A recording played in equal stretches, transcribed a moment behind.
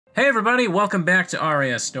Hey everybody, welcome back to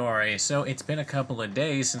Aria Story. So it's been a couple of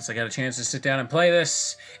days since I got a chance to sit down and play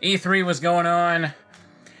this. E3 was going on,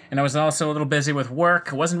 and I was also a little busy with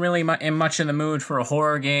work. Wasn't really much in the mood for a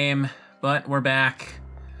horror game, but we're back.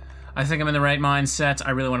 I think I'm in the right mindset.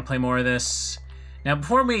 I really want to play more of this. Now,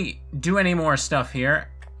 before we do any more stuff here,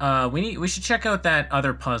 we should check out that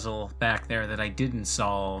other puzzle back there that I didn't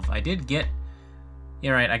solve. I did get...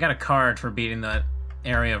 Yeah, right, I got a card for beating the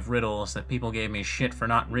area of riddles that people gave me shit for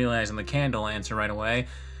not realizing the candle answer right away.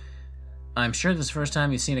 I'm sure this is the first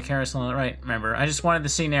time you've seen a carousel. Right, remember, I just wanted to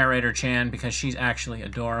see Narrator Chan because she's actually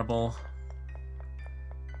adorable.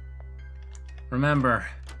 Remember,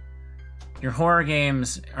 your horror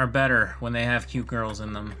games are better when they have cute girls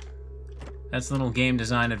in them. That's the little game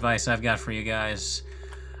design advice I've got for you guys.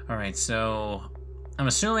 Alright, so I'm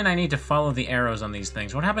assuming I need to follow the arrows on these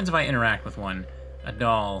things. What happens if I interact with one? A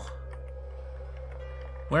doll.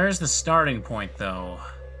 Where's the starting point, though?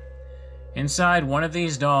 Inside one of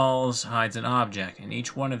these dolls hides an object, and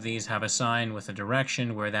each one of these have a sign with a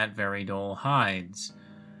direction where that very doll hides.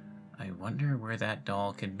 I wonder where that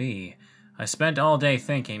doll could be. I spent all day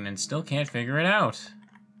thinking and still can't figure it out.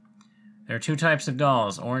 There are two types of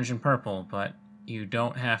dolls, orange and purple, but you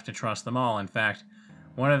don't have to trust them all. In fact,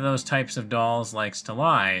 one of those types of dolls likes to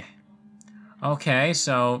lie. Okay,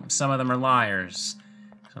 so some of them are liars.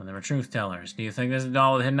 Some of them are truth tellers. Do you think there's a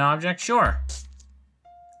doll with a hidden object? Sure.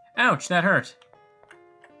 Ouch, that hurt.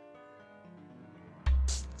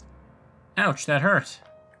 Ouch, that hurt.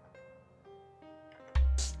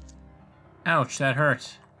 Ouch, that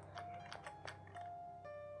hurt.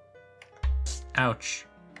 Ouch,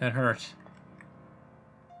 that hurt.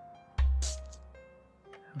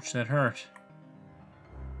 Ouch, that hurt.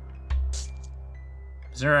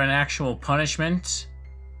 Is there an actual punishment?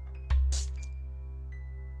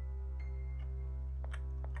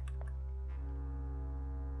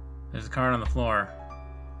 There's a card on the floor.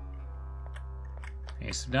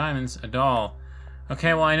 Ace of diamonds, a doll.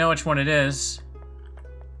 Okay, well I know which one it is.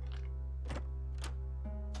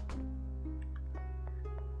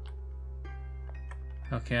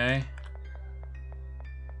 Okay.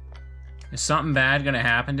 Is something bad gonna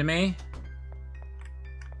happen to me?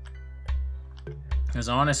 Because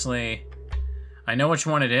honestly, I know which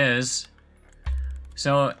one it is.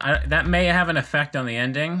 So that may have an effect on the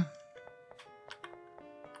ending.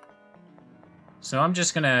 So I'm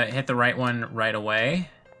just gonna hit the right one right away.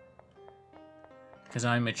 Because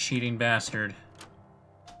I'm a cheating bastard.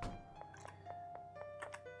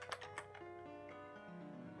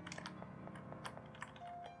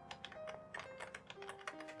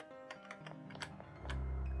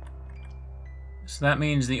 So that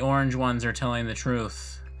means the orange ones are telling the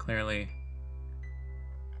truth, clearly.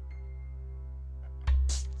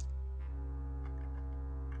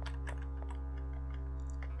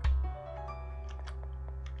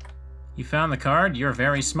 You found the card? You're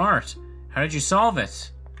very smart. How did you solve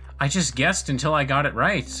it? I just guessed until I got it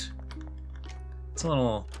right. It's a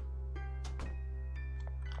little...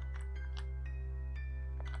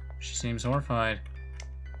 She seems horrified.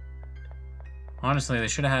 Honestly, they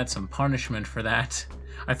should have had some punishment for that.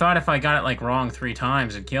 I thought if I got it, like, wrong 3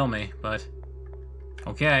 times, it'd kill me, but...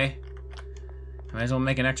 Okay. Might as well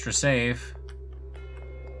make an extra save.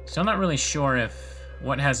 Still not really sure if...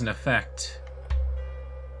 what has an effect.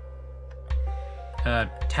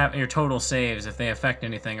 Your total saves, if they affect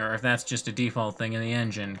anything, or if that's just a default thing in the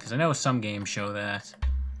engine, because I know some games show that.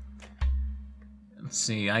 Let's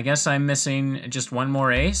see, I guess I'm missing just one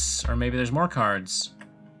more ace, or maybe there's more cards.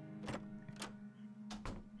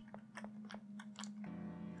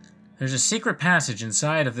 There's a secret passage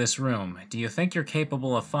inside of this room. Do you think you're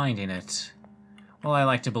capable of finding it? Well, I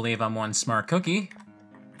like to believe I'm one smart cookie.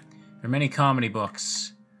 There are many comedy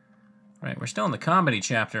books. Right, we're still in the comedy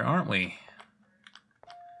chapter, aren't we?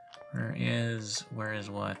 Where is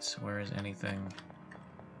what? Where is anything?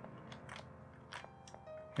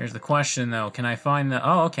 Here's the question, though. Can I find the...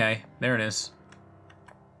 Oh, okay. There it is.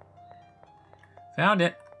 Found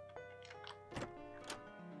it.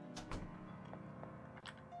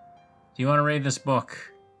 Do you want to read this book?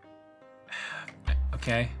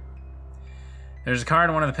 Okay. There's a card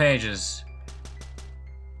on one of the pages.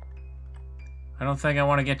 I don't think I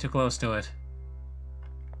want to get too close to it.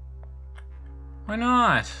 Why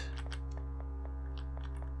not?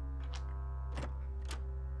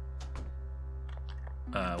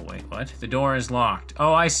 Wait, what? The door is locked.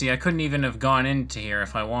 Oh, I see. I couldn't even have gone into here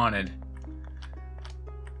if I wanted.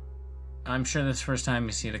 I'm sure this is the first time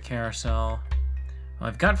you see the carousel. Well,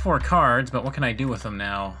 I've got 4 cards, but what can I do with them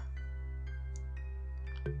now?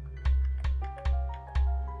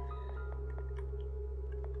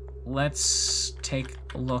 let's take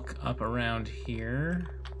a look up around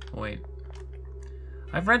here. Wait.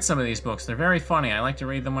 I've read some of these books. They're very funny. I like to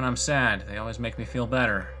read them when I'm sad. They always make me feel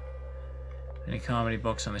better. Any comedy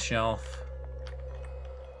books on the shelf?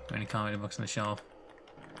 Any comedy books on the shelf?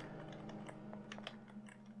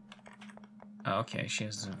 Oh, okay, she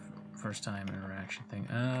has the first time interaction thing.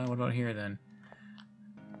 What about here then?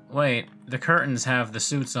 Wait, the curtains have the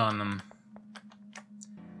suits on them.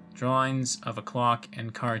 Drawings of a clock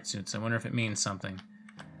and card suits. I wonder if it means something.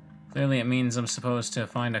 Clearly it means I'm supposed to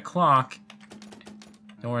find a clock.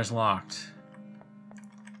 Door is locked.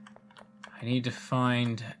 I need to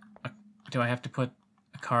find... Do I have to put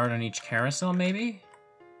a card on each carousel, maybe?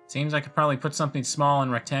 Seems I could probably put something small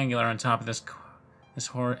and rectangular on top of this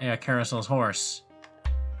carousel's horse.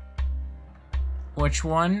 Which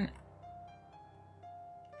one?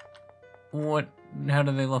 What? How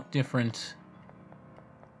do they look different?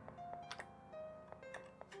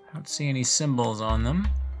 I don't see any symbols on them.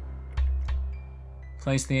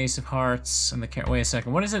 Place the ace of hearts and the wait a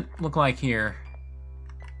second. What does it look like here?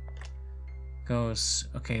 Goes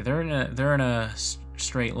okay. They're in a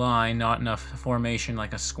straight line, not in a formation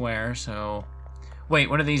like a square. So, wait.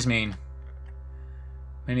 What do these mean?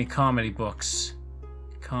 Many comedy books.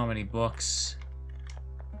 Comedy books.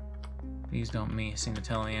 These don't seem to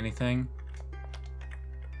tell me anything.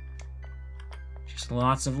 Just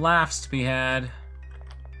lots of laughs to be had.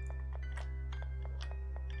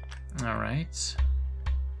 All right.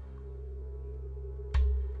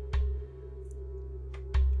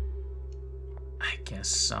 I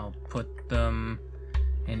guess I'll put them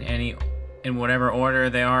in whatever order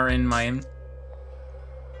they are in my...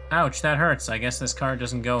 Ouch, that hurts. I guess this card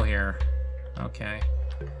doesn't go here. Okay.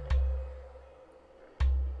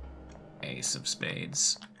 Ace of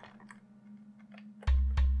spades.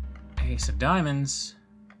 Ace of diamonds.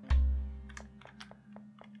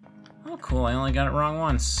 Oh, cool. I only got it wrong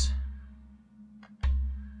once.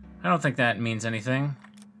 I don't think that means anything.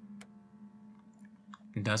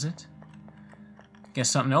 Does it? Guess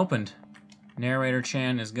something opened. Narrator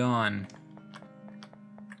Chan is gone.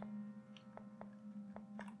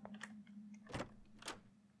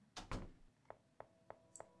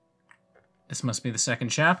 This must be the second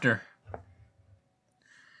chapter.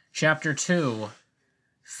 Chapter 2.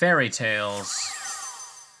 Fairy Tales.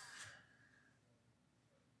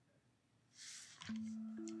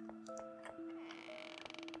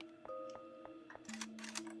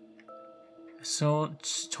 So,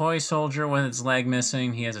 toy soldier with its leg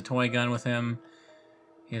missing. He has a toy gun with him.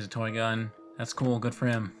 He has a toy gun. That's cool. Good for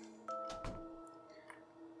him.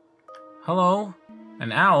 Hello?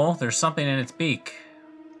 An owl? There's something in its beak.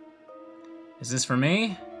 Is this for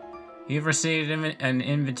me? You've received an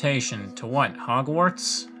invitation. To what?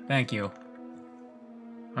 Hogwarts? Thank you.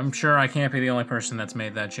 I'm sure I can't be the only person that's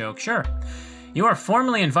made that joke. Sure. You are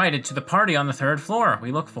formally invited to the party on the 3rd floor.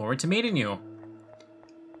 We look forward to meeting you.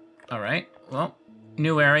 Alright, well,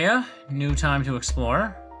 new area, new time to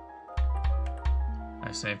explore.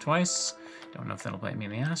 I saved twice. Don't know if that'll bite me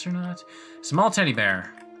in the ass or not. Small teddy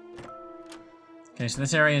bear. Okay, so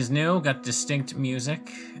this area is new, got distinct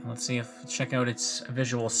music. Let's see if, check out its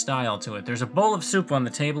visual style to it. There's a bowl of soup on the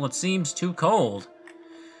table. It seems too cold.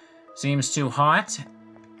 Seems too hot.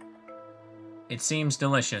 It seems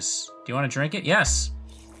delicious. Do you want to drink it? Yes.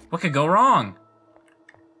 What could go wrong?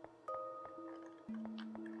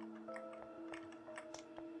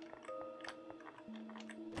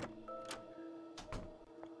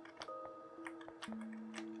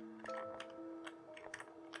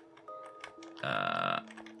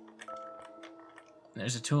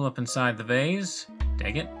 There's a tulip inside the vase.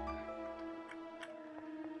 Dig it.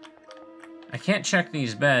 I can't check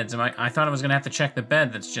these beds. I thought I was going to have to check the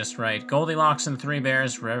bed that's just right. Goldilocks and the Three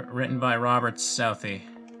Bears, written by Robert Southey.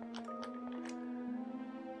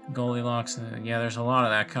 Goldilocks, yeah, there's a lot of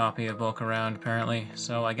that copy of book around, apparently.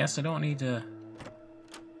 So I guess I don't need to...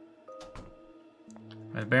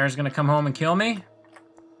 Are the bears going to come home and kill me?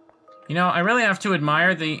 You know, I really have to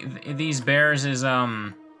admire these bears'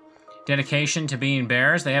 dedication to being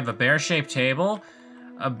bears. They have a bear-shaped table,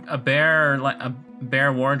 a bear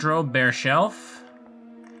wardrobe, bear shelf.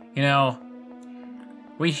 You know,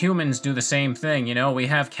 we humans do the same thing, you know? We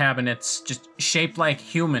have cabinets just shaped like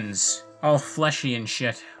humans, all fleshy and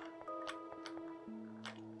shit.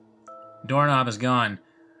 Doorknob is gone.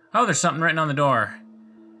 Oh, there's something written on the door.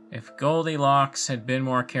 If Goldilocks had been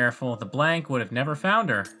more careful, the blank would have never found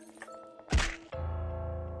her.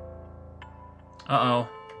 Uh-oh.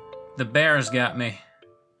 The bears got me.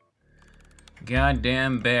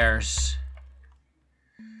 Goddamn bears.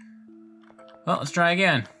 Well, let's try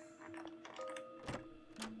again.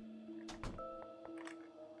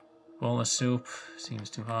 Bowl of soup. Seems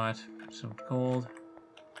too hot. Soup cold.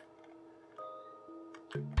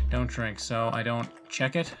 Don't drink, so I don't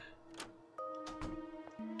check it.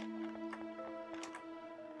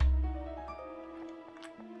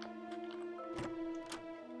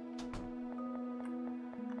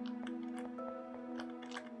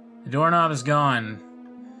 The doorknob is gone.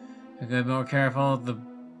 I gotta be more careful. The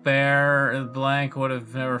bear, the blank, would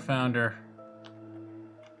have never found her.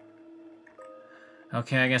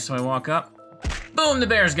 Okay, I guess so I walk up. Boom, the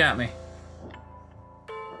bear's got me.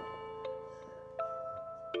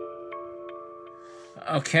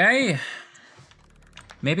 Okay.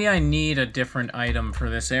 Maybe I need a different item for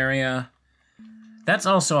this area. That's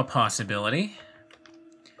also a possibility.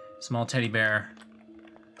 Small teddy bear.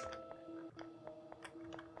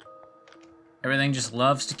 Everything just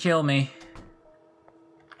loves to kill me.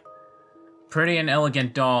 Pretty and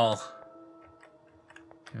elegant doll.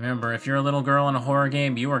 Remember, if you're a little girl in a horror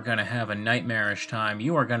game, you are gonna have a nightmarish time.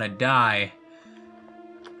 You are gonna die.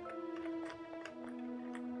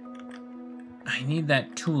 I need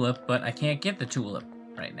that tulip, but I can't get the tulip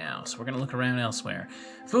right now, so we're gonna look around elsewhere.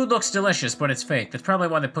 Food looks delicious, but it's fake. That's probably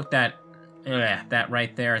why they put that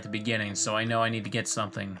right there at the beginning, so I know I need to get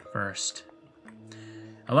something first.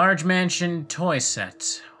 A large mansion toy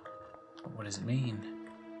set. What does it mean?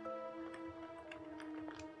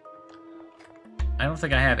 I don't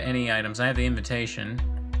think I have any items. I have the invitation.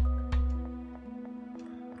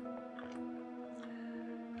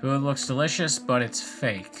 Food looks delicious, but it's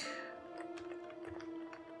fake.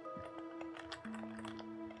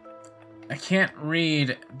 I can't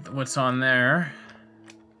read what's on there.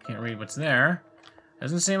 Can't read what's there.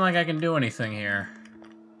 Doesn't seem like I can do anything here.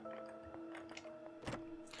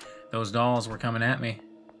 Those dolls were coming at me.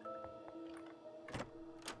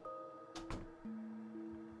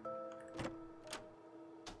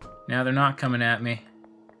 Now they're not coming at me.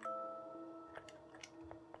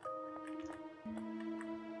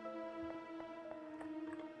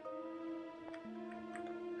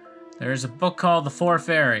 There's a book called The Four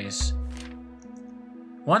Fairies.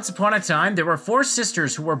 Once upon a time, there were 4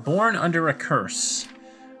 sisters who were born under a curse.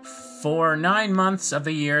 For 9 months of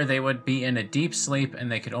the year, they would be in a deep sleep,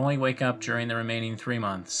 and they could only wake up during the remaining 3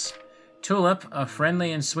 months. Tulip, a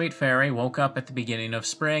friendly and sweet fairy, woke up at the beginning of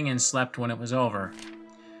spring and slept when it was over.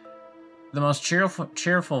 The most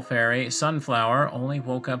cheerful fairy, Sunflower, only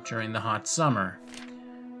woke up during the hot summer.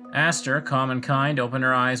 Aster, calm and kind, opened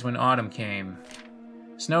her eyes when autumn came.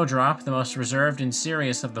 Snowdrop, the most reserved and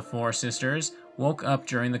serious of the 4 sisters, woke up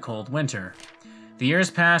during the cold winter. The years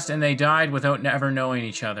passed and they died without ever knowing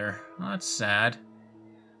each other. Well, that's sad.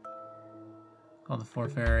 Called the 4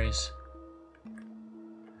 fairies.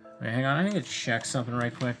 Wait, hang on, I need to check something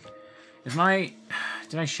right quick. Did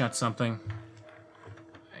I shut something?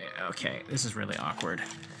 Okay, this is really awkward.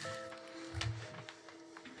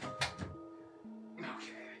 Okay,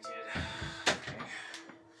 I did.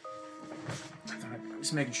 Okay. I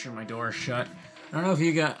was making sure my door is shut. I don't know if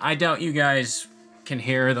you guys... I doubt you guys can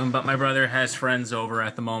hear them, but my brother has friends over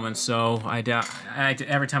at the moment, so I doubt...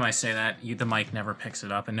 every time I say that, the mic never picks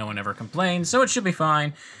it up, and no one ever complains, so it should be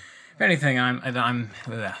fine. If anything,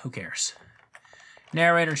 who cares?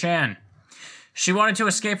 Narrator Chan. She wanted to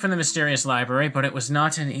escape from the mysterious library, but it was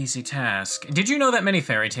not an easy task. Did you know that many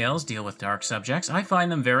fairy tales deal with dark subjects? I find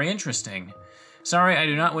them very interesting. Sorry, I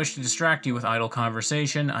do not wish to distract you with idle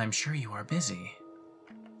conversation. I'm sure you are busy.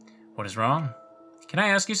 What is wrong? Can I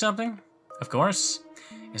ask you something? Of course.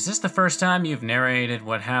 Is this the first time you've narrated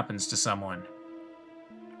what happens to someone?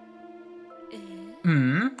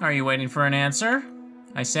 Are you waiting for an answer?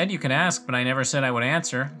 I said you could ask, but I never said I would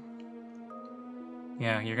answer.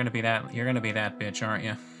 Yeah, you're gonna be that bitch, aren't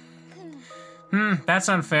you? That's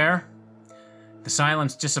unfair. The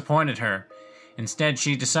silence disappointed her. Instead,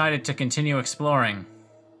 she decided to continue exploring.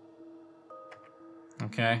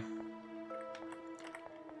 Okay.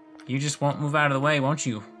 You just won't move out of the way, won't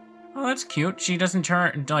you? Oh, that's cute. She doesn't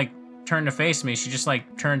turn to face me. She just,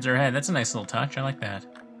 turns her head. That's a nice little touch. I like that.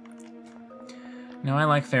 No, I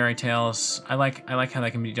like fairy tales. I like how they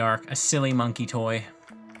can be dark. A silly monkey toy.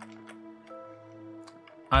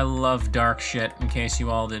 I love dark shit, in case you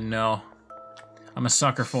all didn't know. I'm a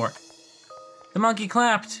sucker for it. The monkey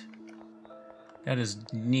clapped! That is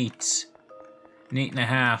neat. Neat and a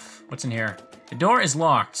half. What's in here? The door is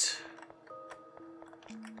locked.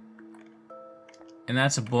 And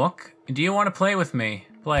that's a book. Do you want to play with me?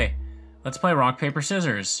 Play. Let's play rock, paper,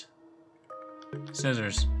 scissors.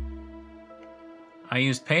 Scissors. I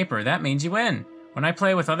used paper. That means you win. When I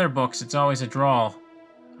play with other books, it's always a draw.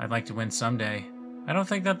 I'd like to win someday. I don't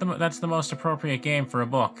think that's the most appropriate game for a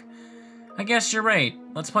book. I guess you're right.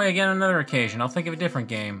 Let's play again on another occasion. I'll think of a different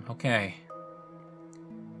game. Okay.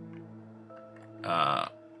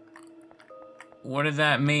 What did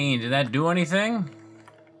that mean? Did that do anything?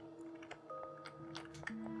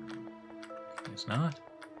 It's not.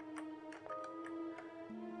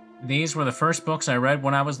 These were the first books I read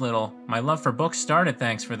when I was little. My love for books started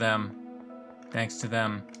thanks to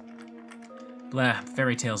them. Blah,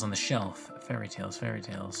 fairy tales on the shelf. Fairy tales, fairy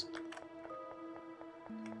tales.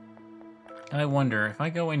 I wonder, if I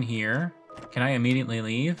go in here, can I immediately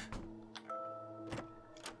leave?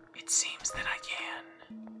 It seems that I can.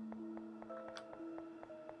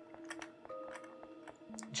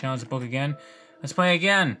 Challenge the book again. Let's play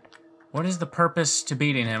again. What is the purpose to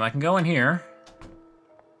beating him? I can go in here.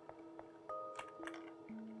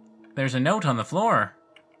 There's a note on the floor.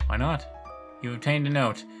 Why not? You've obtained a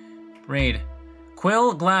note. Read.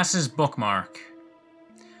 Quill glasses bookmark.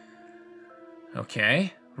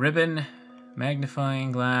 Okay. Ribbon,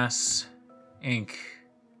 magnifying glass, ink.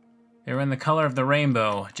 They're in the color of the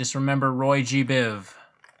rainbow. Just remember Roy G. Biv.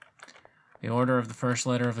 The order of the first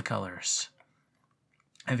letter of the colors.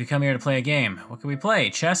 Have you come here to play a game? What can we play?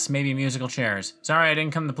 Chess? Maybe musical chairs. Sorry, I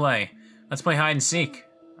didn't come to play. Let's play hide and seek.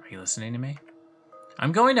 Are you listening to me?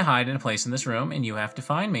 I'm going to hide in a place in this room, and you have to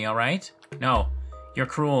find me, alright? No. You're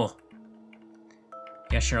cruel.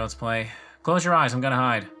 Yeah, sure, let's play. Close your eyes, I'm gonna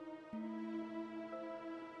hide.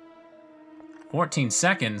 14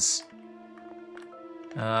 seconds?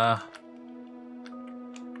 That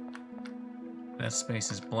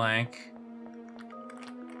space is blank.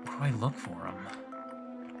 Where do I look for him?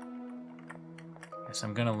 Guess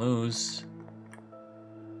I'm gonna lose.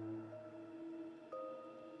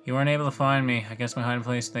 You weren't able to find me. I guess my hiding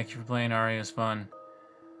place. Thank you for playing. Aria is fun.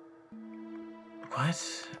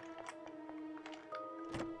 What?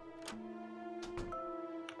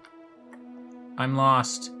 I'm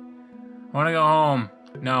lost. I want to go home.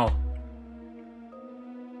 No.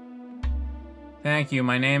 Thank you.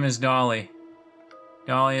 My name is Dolly.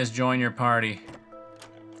 Dolly has joined your party.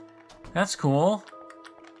 That's cool.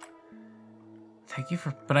 Thank you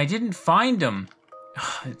for... But I didn't find him.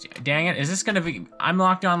 Dang it. Is this gonna be... I'm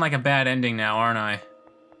locked on like a bad ending now, aren't I?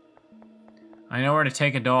 I know where to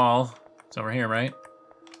take a doll. It's over here, right?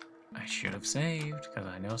 I should have saved, because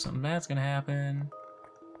I know something bad's gonna happen.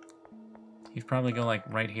 You'd probably go like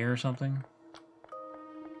right here or something.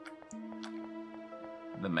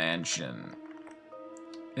 The mansion.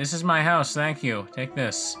 This is my house, thank you. Take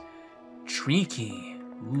this. Tree key.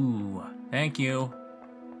 Ooh, thank you.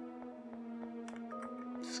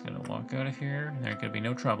 Just gonna walk out of here. There could be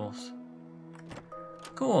no troubles.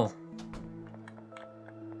 Cool.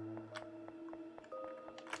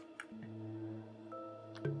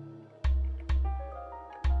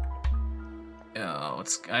 Oh,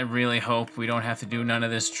 I really hope we don't have to do none of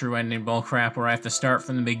this true ending bullcrap where I have to start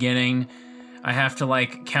from the beginning. I have to,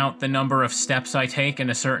 like, count the number of steps I take in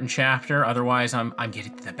a certain chapter, otherwise I'm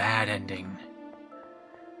getting to the bad ending.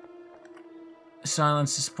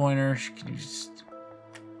 Silence disappointed her. Can you just...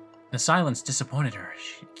 The silence disappointed her.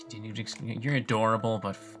 She continued to explain. You're adorable,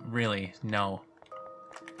 but really, no.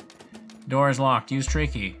 Door is locked. Use tree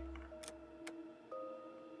key.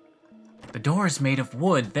 The door is made of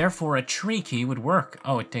wood, therefore a tree key would work.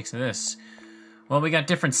 Oh, it takes this. Well, we got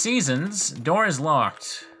different seasons. Door is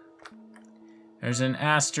locked. There's an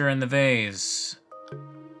aster in the vase.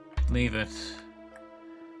 Leave it.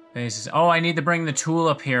 Vase is... Oh, I need to bring the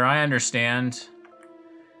tulip here. I understand.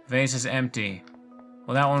 Vase is empty.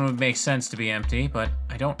 Well, that one would make sense to be empty, but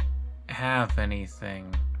I don't have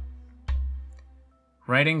anything.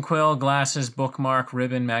 Writing quill, glasses, bookmark,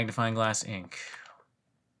 ribbon, magnifying glass, ink.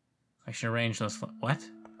 I should arrange those... What?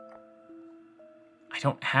 I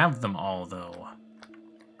don't have them all, though.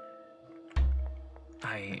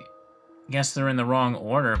 I guess they're in the wrong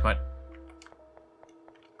order, but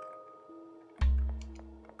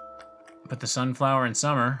the sunflower in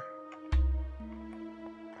summer.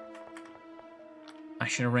 I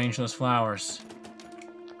should arrange those flowers.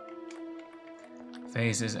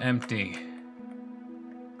 Vase is empty.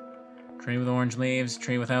 Tree with orange leaves,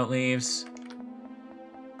 tree without leaves.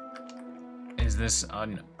 Is this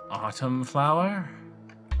an autumn flower?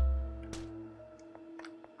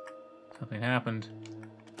 Something happened.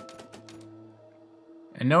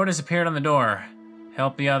 A note has appeared on the door.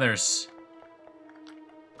 Help the others.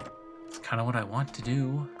 It's kind of what I want to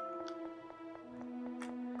do.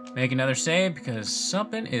 Make another save because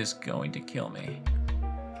something is going to kill me.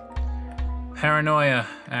 Paranoia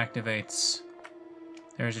activates.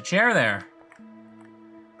 There's a chair there.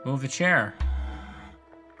 Move the chair.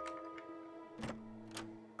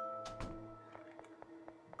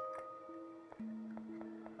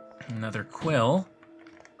 Another quill.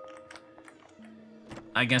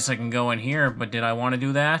 I guess I can go in here, but did I want to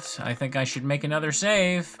do that? I think I should make another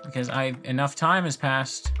save, because enough time has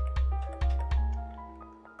passed.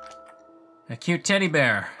 A cute teddy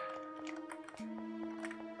bear.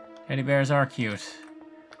 Teddy bears are cute.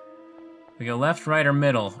 We go left, right, or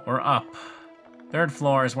middle, or up. Third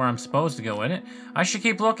floor is where I'm supposed to go, isn't it? I should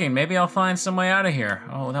keep looking. Maybe I'll find some way out of here.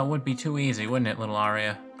 Oh, that would be too easy, wouldn't it, little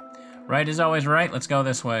Aria? Right is always right. Let's go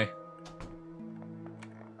this way.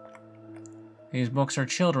 These books are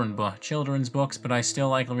children's books, but I still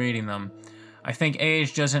like reading them. I think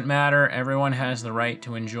age doesn't matter. Everyone has the right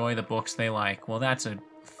to enjoy the books they like. Well, that's a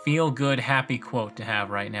feel-good, happy quote to have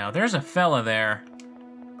right now. There's a fella there.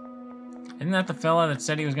 Isn't that the fella that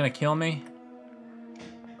said he was gonna kill me?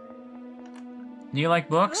 Do you like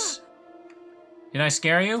books? Did I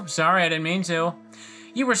scare you? Sorry, I didn't mean to.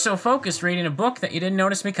 You were so focused reading a book that you didn't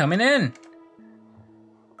notice me coming in.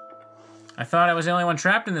 I thought I was the only one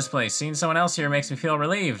trapped in this place. Seeing someone else here makes me feel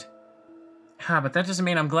relieved. But that doesn't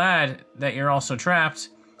mean I'm glad that you're also trapped.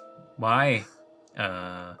 Why?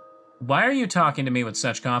 Why are you talking to me with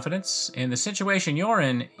such confidence? In the situation you're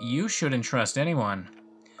in, you shouldn't trust anyone.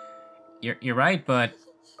 You're right, but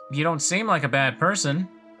you don't seem like a bad person.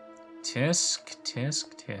 Tisk,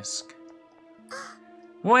 tisk, tisk.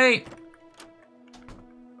 Wait!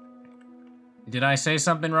 Did I say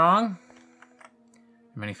something wrong?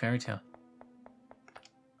 Many fairy tale.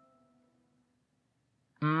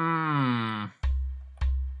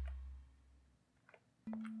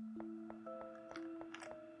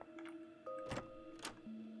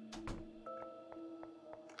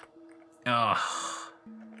 Ugh.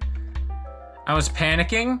 I was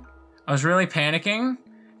panicking. I was really panicking.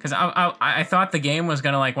 Because I thought the game was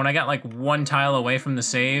gonna, like, when I got, like, one tile away from the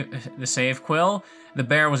save quill, the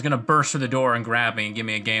bear was gonna burst through the door and grab me and give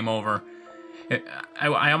me a game over.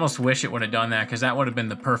 I almost wish it would have done that, because that would have been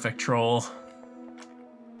the perfect troll.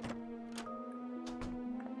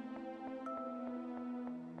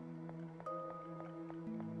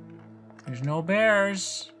 There's no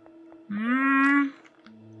bears.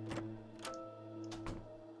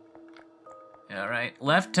 Alright,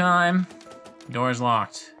 left time. Door's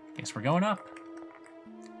locked. Guess we're going up.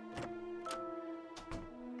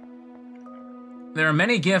 There are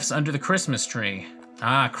many gifts under the Christmas tree.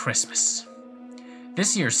 Ah, Christmas.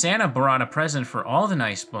 This year, Santa brought a present for all the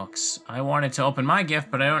nice books. I wanted to open my gift,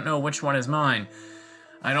 but I don't know which one is mine.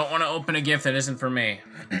 I don't want to open a gift that isn't for me.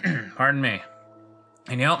 Pardon me.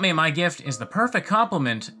 Can you help me? My gift is the perfect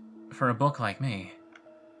compliment for a book like me.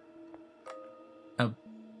 A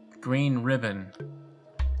green ribbon.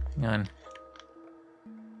 Hang on.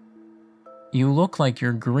 You look like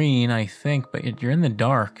you're green, I think, but you're in the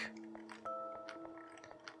dark.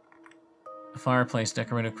 A fireplace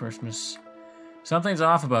decorated Christmas. Something's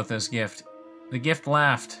off about this gift. The gift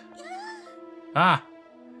laughed. Ah!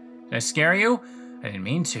 Did I scare you? I didn't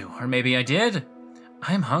mean to, or maybe I did.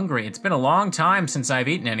 I'm hungry. It's been a long time since I've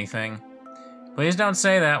eaten anything. Please don't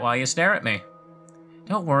say that while you stare at me.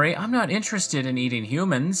 Don't worry, I'm not interested in eating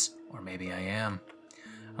humans. Or maybe I am.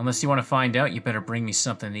 Unless you want to find out, you better bring me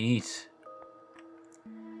something to eat.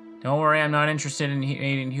 Don't worry, I'm not interested in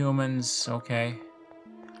eating humans. Okay.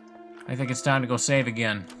 I think it's time to go save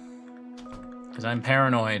again. Because I'm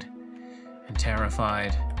paranoid and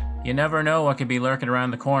terrified. You never know what could be lurking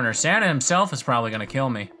around the corner. Santa himself is probably going to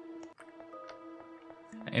kill me.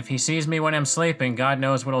 If he sees me when I'm sleeping, God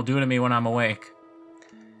knows what he'll do to me when I'm awake.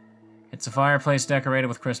 It's a fireplace decorated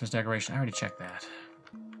with Christmas decoration. I already checked that.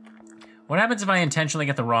 What happens if I intentionally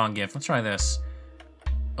get the wrong gift? Let's try this.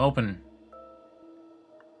 Open.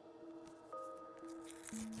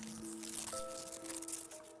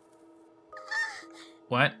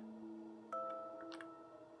 What?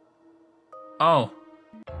 Oh.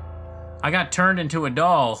 I got turned into a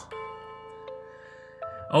doll.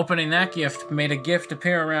 Opening that gift made a gift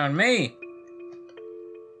appear around me.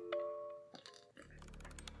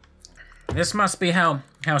 This must be how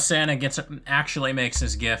Santa actually makes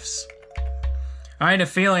his gifts. I had a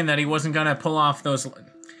feeling that he wasn't gonna pull off those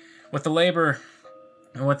with the labor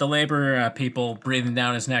people breathing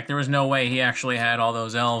down his neck. There was no way he actually had all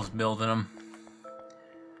those elves building him.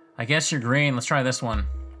 I guess you're green. Let's try this one.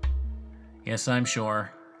 Yes, I'm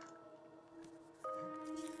sure.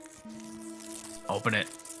 Open it.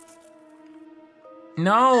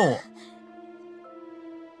 No!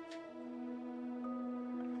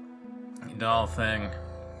 Doll thing.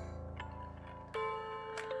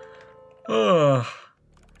 Ugh.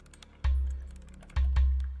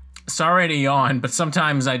 Sorry to yawn, but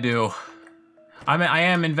sometimes I do. I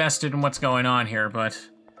am invested in what's going on here, but...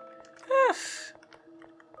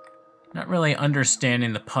 Not really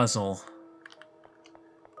understanding the puzzle.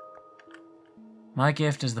 My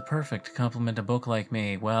gift is the perfect to complement a book like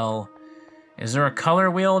me. Well, is there a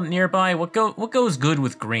color wheel nearby? What goes good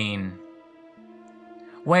with green?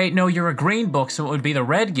 Wait, no, you're a green book, so it would be the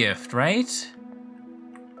red gift, right?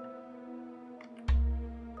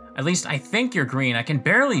 At least I think you're green. I can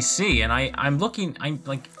barely see, and I'm looking,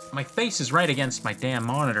 like, my face is right against my damn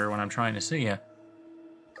monitor when I'm trying to see you.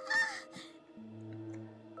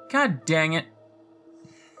 God dang it.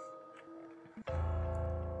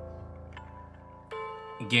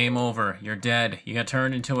 Game over. You're dead. You got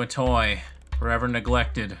turned into a toy. Forever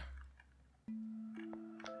neglected.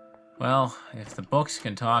 Well, if the books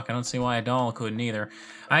can talk, I don't see why a doll couldn't either.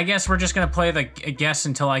 I guess we're just gonna play the guess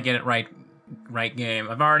until I get it right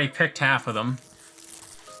game. I've already picked half of them.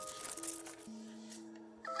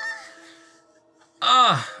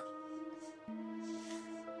 Ah!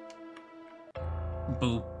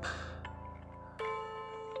 Boop.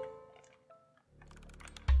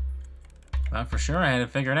 Thought for sure I had it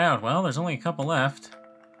figured out. Well, there's only a couple left.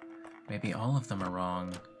 Maybe all of them are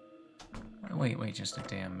wrong. Wait just a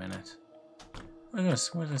damn minute. Look at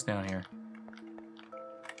this. What is this down here?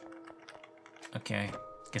 Okay.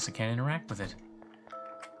 Guess I can't interact with it.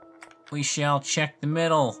 We shall check the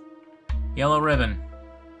middle. Yellow ribbon.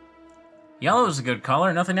 Yellow is a good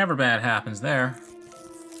color. Nothing ever bad happens there.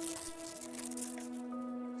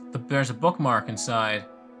 There's a bookmark inside.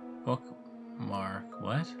 Bookmark.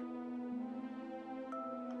 What?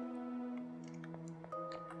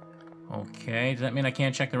 Okay, does that mean I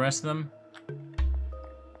can't check the rest of them?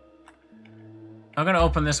 I'm gonna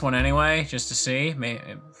open this one anyway, just to see.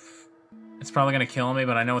 It's probably gonna kill me,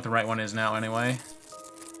 but I know what the right one is now anyway.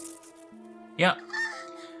 Yep.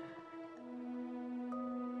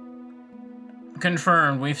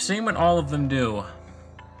 Confirmed. We've seen what all of them do.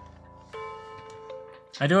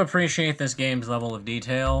 I do appreciate this game's level of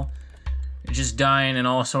detail. It's just dying in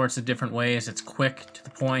all sorts of different ways. It's quick, to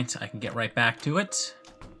the point. I can get right back to it.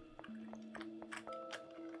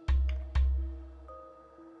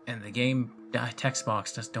 And the game text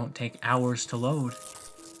box just don't take hours to load.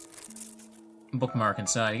 Bookmark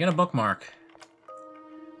inside. You got a bookmark.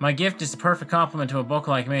 My gift is the perfect complement to a book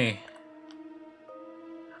like me.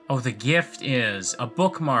 Oh, the gift is a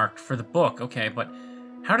bookmark for the book. Okay, but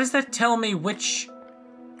how does that tell me which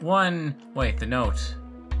one? Wait, the note.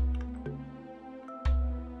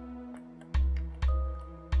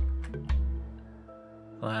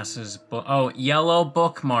 Glasses, oh, yellow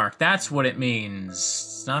bookmark. That's what it means.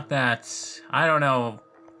 It's not that. I don't know.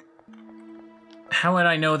 How would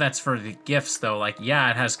I know that's for the gifts, though? Like,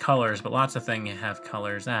 yeah, it has colors, but lots of things have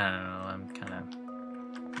colors. I don't know. I'm kind of...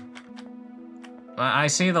 I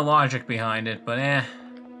see the logic behind it, but eh.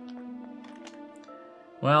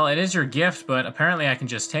 Well, it is your gift, but apparently I can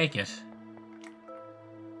just take it.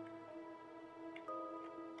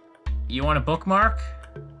 You want a bookmark?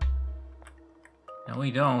 No,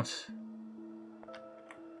 we don't.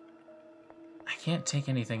 I can't take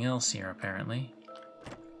anything else here, apparently.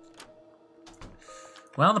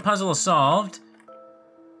 Well, the puzzle is solved.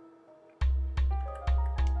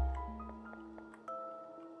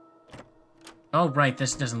 Oh, right,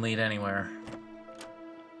 this doesn't lead anywhere.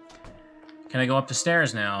 Can I go up the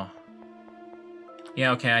stairs now?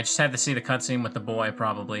 Yeah, okay, I just had to see the cutscene with the boy,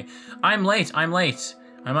 probably. I'm late, I'm late.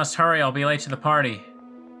 I must hurry, I'll be late to the party.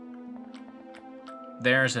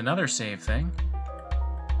 There's another save thing.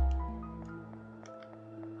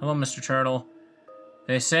 Hello, Mr. Turtle.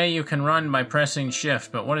 They say you can run by pressing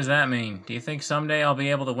shift, but what does that mean? Do you think someday I'll be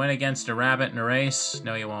able to win against a rabbit in a race?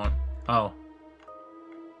 No, you won't. Oh.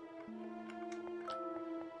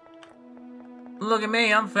 Look at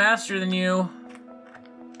me, I'm faster than you.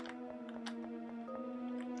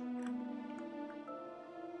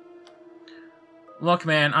 Look,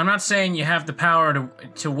 man, I'm not saying you have the power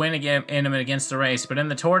to win against the race, but in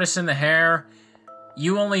the tortoise and the hare,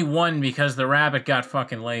 you only won because the rabbit got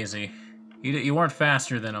fucking lazy. You weren't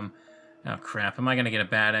faster than him. Oh, crap. Am I gonna get a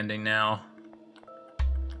bad ending now?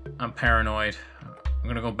 I'm paranoid. I'm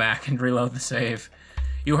gonna go back and reload the save.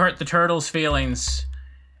 You hurt the turtle's feelings.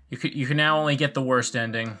 You can now only get the worst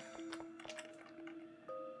ending.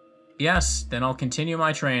 Yes, then I'll continue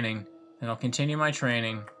my training.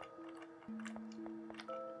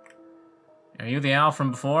 Are you the owl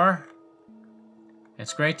from before?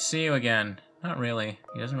 It's great to see you again. Not really.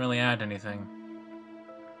 He doesn't really add anything.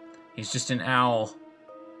 He's just an owl.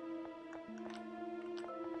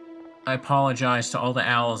 I apologize to all the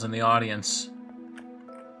owls in the audience.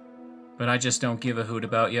 But I just don't give a hoot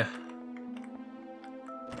about you.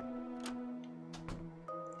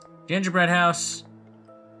 Gingerbread house.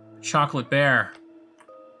 Chocolate bear.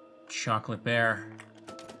 chocolate bear.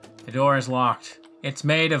 The door is locked. It's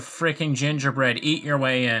made of freaking gingerbread. Eat your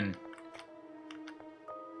way in.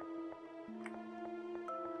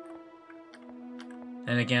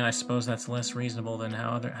 And again, I suppose that's less reasonable than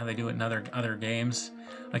how they do it in other games.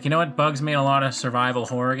 Like, you know what bugs me in a lot of survival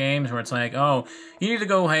horror games, where it's like, oh, you need to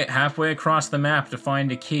go halfway across the map to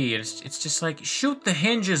find a key. It's just like, shoot the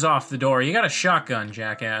hinges off the door. You got a shotgun,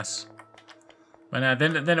 jackass. But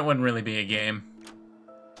then it wouldn't really be a game.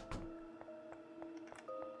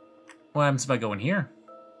 What happens if I go in here?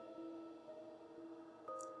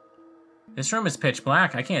 This room is pitch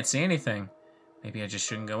black. I can't see anything. Maybe I just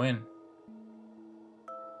shouldn't go in.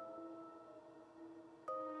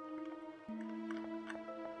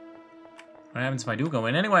 What happens if I do go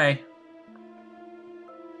in anyway?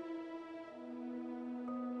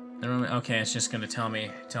 The room, okay, it's just gonna tell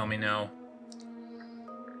me no.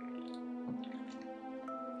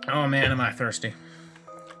 Oh man, am I thirsty.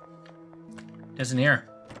 Isn't here.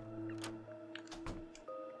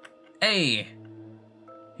 Hey!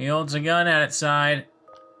 He holds a gun at its side.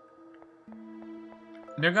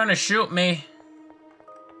 They're gonna shoot me.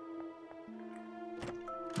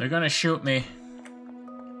 They're gonna shoot me.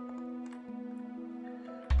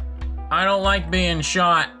 I don't like being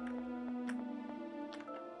shot.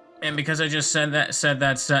 And because I just said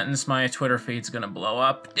that sentence, my Twitter feed's gonna blow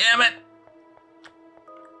up. Damn it!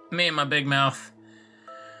 Me and my big mouth.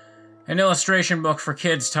 An illustration book for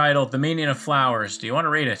kids titled The Meaning of Flowers. Do you want to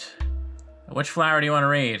read it? Which flower do you want to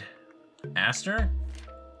read? Aster?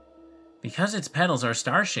 Because its petals are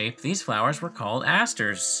star-shaped, these flowers were called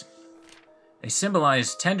asters. They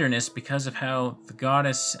symbolize tenderness because of how the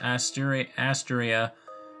goddess Asteria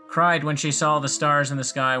cried when she saw the stars in the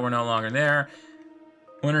sky were no longer there.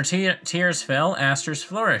 When her tears fell, asters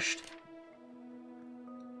flourished.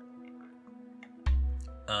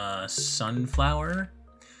 Sunflower?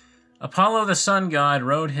 Apollo, the sun god,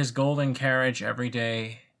 rode his golden carriage every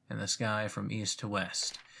day in the sky from east to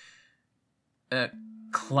west.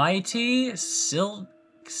 Clytie?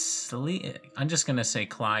 I'm just gonna say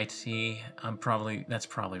Clytie. That's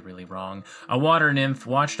probably really wrong. A water nymph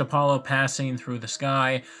watched Apollo passing through the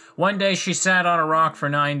sky. One day she sat on a rock for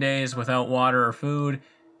 9 days without water or food.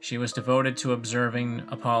 She was devoted to observing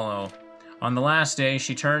Apollo. On the last day,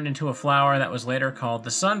 she turned into a flower that was later called the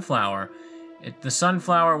sunflower. The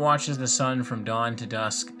sunflower watches the sun from dawn to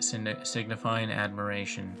dusk, signifying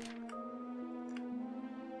admiration.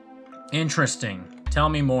 Interesting. Tell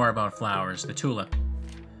me more about flowers. The tulip.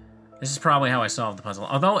 This is probably how I solved the puzzle.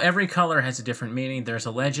 Although every color has a different meaning, there's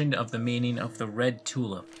a legend of the meaning of the red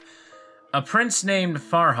tulip. A prince named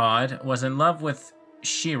Farhad was in love with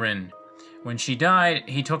Shirin. When she died,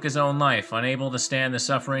 he took his own life, unable to stand the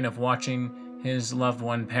suffering of watching his loved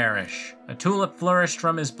one perish. A tulip flourished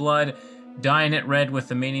from his blood, dyeing it red with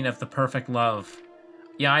the meaning of the perfect love.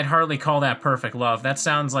 Yeah, I'd hardly call that perfect love. That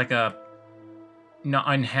sounds like a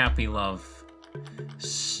unhappy love.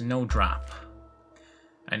 Snowdrop.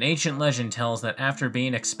 An ancient legend tells that after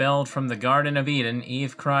being expelled from the Garden of Eden,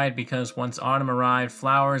 Eve cried because once autumn arrived,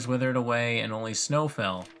 flowers withered away and only snow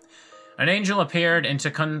fell. An angel appeared, and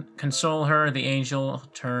to console her, the angel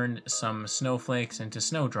turned some snowflakes into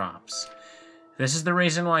snowdrops. This is the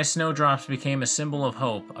reason why snowdrops became a symbol of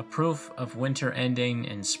hope, a proof of winter ending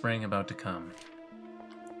and spring about to come.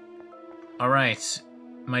 Alright,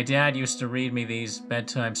 my dad used to read me these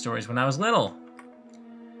bedtime stories when I was little.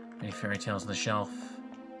 Many fairy tales on the shelf.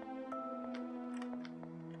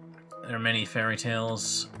 There are many fairy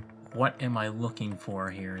tales. What am I looking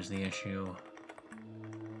for here is the issue.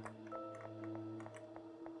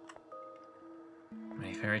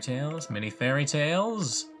 Many fairy tales, many fairy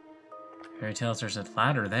tales. Fairy tales, there's a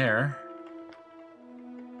ladder there.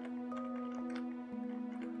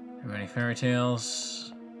 Many fairy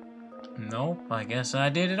tales. Nope, I guess I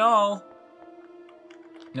did it all.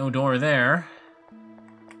 No door there.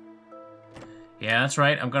 Yeah, that's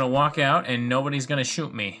right. I'm gonna walk out and nobody's gonna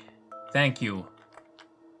shoot me. Thank you.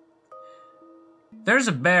 There's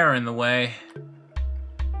a bear in the way.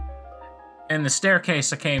 And the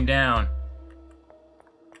staircase I came down.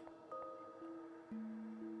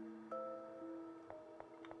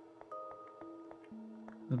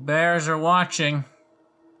 The bears are watching.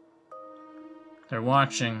 They're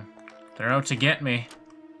watching. They're out to get me.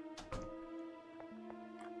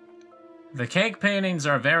 The cake paintings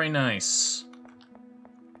are very nice.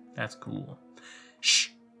 That's cool. Shh!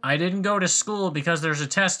 I didn't go to school because there's a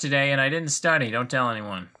test today and I didn't study. Don't tell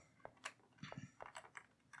anyone.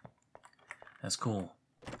 That's cool.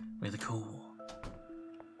 Really cool.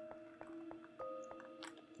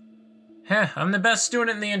 Heh, I'm the best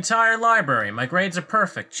student in the entire library. My grades are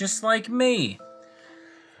perfect, just like me.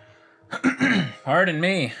 pardon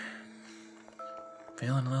me.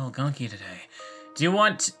 Feeling a little gunky today. Do you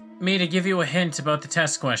want me to give you a hint about the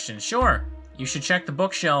test question? Sure. You should check the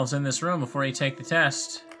bookshelves in this room before you take the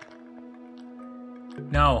test.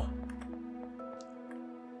 No.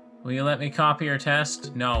 Will you let me copy your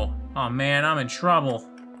test? No. Oh man, I'm in trouble.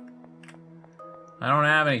 I don't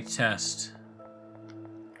have any test.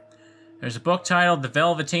 There's a book titled The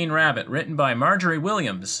Velveteen Rabbit, written by Marjorie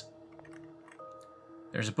Williams.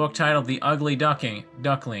 There's a book titled The Ugly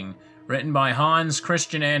Duckling, written by Hans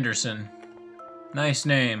Christian Andersen. Nice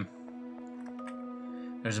name.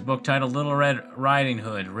 There's a book titled Little Red Riding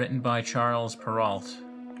Hood, written by Charles Perrault.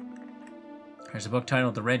 There's a book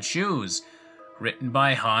titled The Red Shoes, written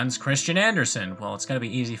by Hans Christian Andersen. Well, it's gotta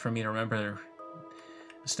be easy for me to remember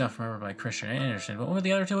the stuff remembered by Christian Andersen. What were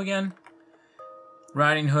the other two again?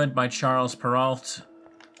 Riding Hood by Charles Perrault.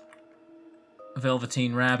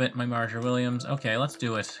 Velveteen Rabbit by Marjorie Williams. Okay, let's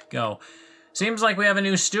do it. Go. Seems like we have a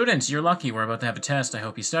new student. You're lucky. We're about to have a test. I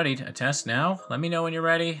hope you studied. A test now? Let me know when you're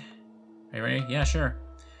ready. Are you ready? Yeah, sure.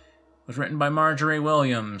 It was written by Marjorie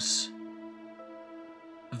Williams.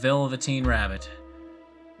 Velveteen Rabbit.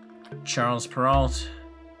 Charles Perrault.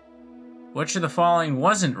 Which of the following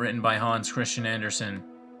wasn't written by Hans Christian Andersen?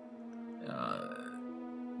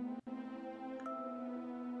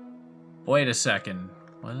 Wait a second.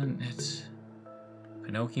 Wasn't it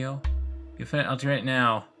Pinocchio? I'll do it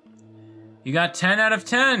now. You got 10 out of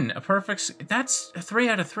 10. A perfect... That's a 3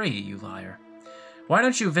 out of 3, you liar. Why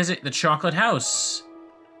don't you visit the chocolate house?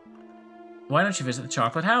 Why don't you visit the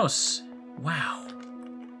chocolate house? Wow.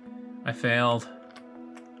 I failed.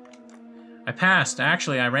 I passed.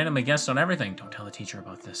 Actually, I randomly guessed on everything. Don't tell the teacher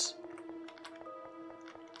about this.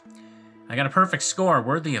 I got a perfect score,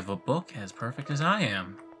 worthy of a book as perfect as I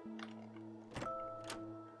am.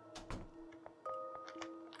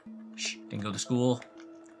 Shh, didn't go to school.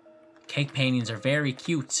 Cake paintings are very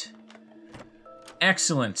cute.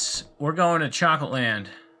 Excellent. We're going to Chocolate Land.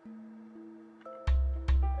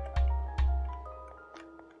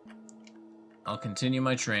 I'll continue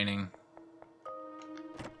my training.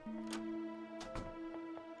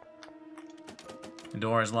 The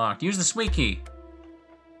door is locked. Use the sweet key.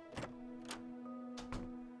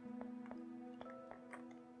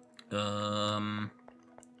 The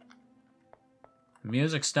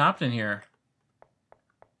music stopped in here.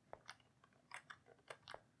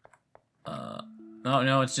 Oh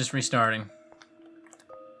no, it's just restarting.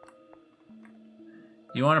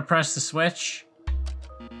 You want to press the switch?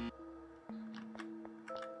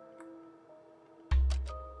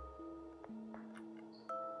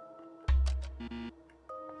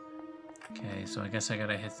 Okay, so I guess I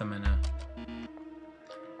gotta hit them in a...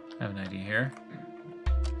 I have an idea here.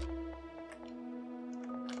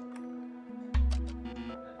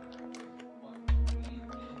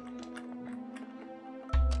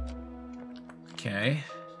 Okay.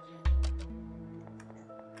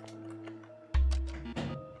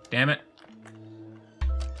 Damn it.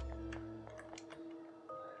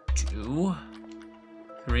 2,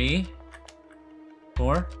 3,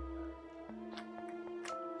 4,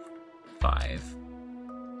 5.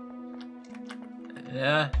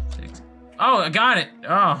 6. Oh, I got it.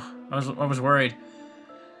 Oh, I was worried.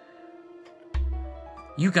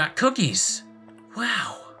 You got cookies.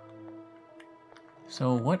 Wow.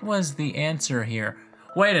 So what was the answer here?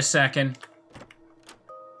 Wait a second.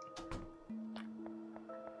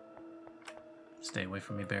 Stay away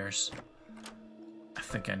from me, bears. I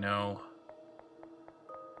think I know.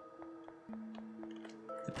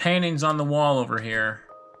 The painting's on the wall over here.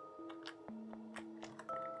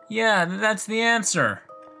 Yeah, that's the answer.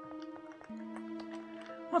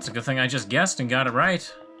 Well, it's a good thing I just guessed and got it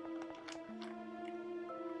right.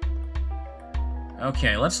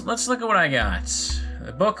 Okay, let's look at what I got.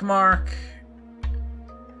 The bookmark.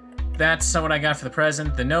 That's what I got for the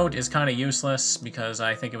present. The note is kind of useless because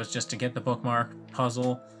I think it was just to get the bookmark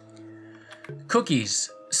puzzle. Cookies.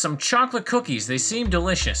 Some chocolate cookies. They seem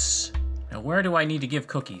delicious. Now, where do I need to give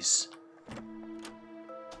cookies?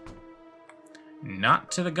 Not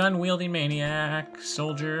to the gun-wielding maniac.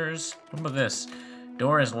 Soldiers. What about this?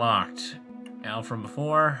 Door is locked. Al from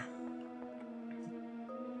before.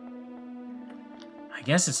 I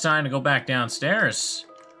guess it's time to go back downstairs.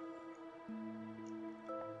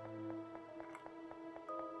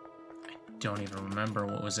 I don't even remember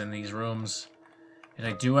what was in these rooms. Did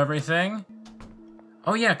I do everything?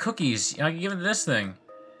 Oh yeah, cookies. I can give it this thing.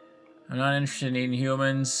 I'm not interested in eating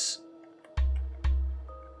humans.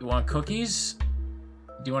 You want cookies?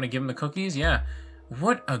 Do you want to give them the cookies? Yeah.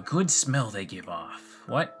 What a good smell they give off.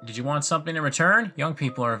 What? Did you want something in return? Young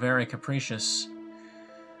people are very capricious.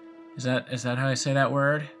 Is that how I say that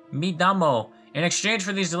word? Mi damo. In exchange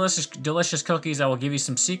for these delicious cookies, I will give you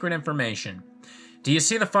some secret information. Do you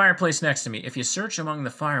see the fireplace next to me? If you search among the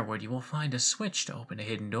firewood, you will find a switch to open a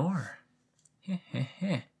hidden door.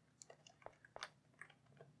 Heh.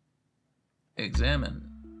 Examine.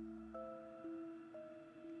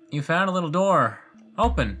 You found a little door.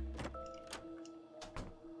 Open.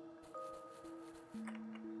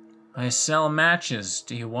 I sell matches.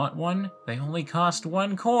 Do you want one? They only cost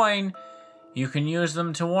 1 coin. You can use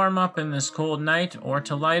them to warm up in this cold night or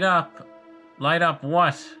to light up. Light up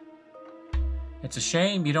what? It's a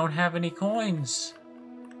shame you don't have any coins.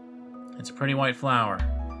 It's a pretty white flower.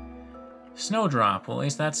 Snowdrop. Well, at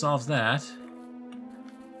least that solves that.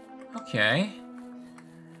 Okay.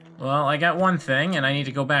 Well, I got one thing, and I need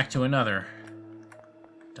to go back to another.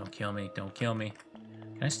 Don't kill me. Don't kill me.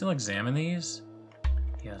 Can I still examine these?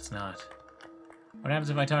 Yeah, it's not. What happens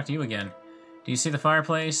if I talk to you again? Do you see the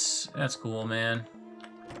fireplace? That's cool, man.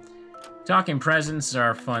 Talking presents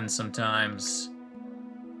are fun sometimes.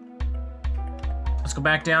 Let's go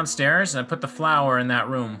back downstairs and put the flower in that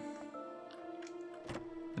room.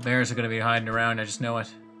 The bears are going to be hiding around, I just know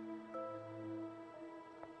it.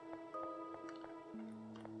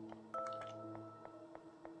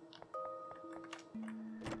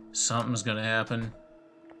 Something's going to happen.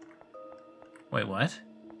 Wait, what?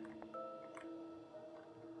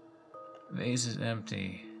 Vase is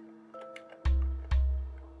empty.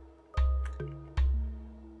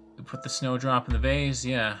 We put the snowdrop in the vase,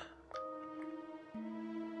 yeah.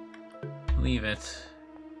 Leave it.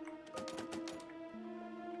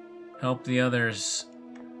 Help the others.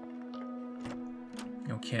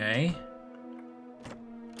 Okay.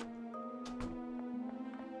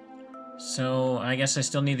 So, I guess I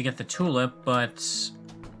still need to get the tulip, but...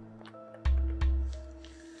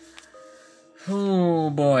 oh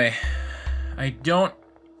boy. I don't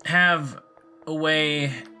have a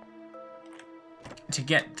way to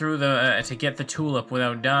get through the, to get the tulip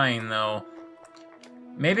without dying, though.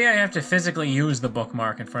 Maybe I have to physically use the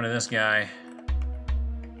bookmark in front of this guy.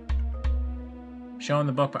 Show him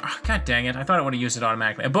the bookmark. Oh, God dang it. I thought it would have used it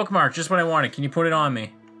automatically. A bookmark, just what I wanted. Can you put it on me?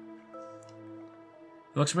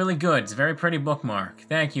 It looks really good. It's a very pretty bookmark.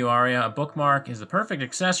 Thank you, Aria. A bookmark is the perfect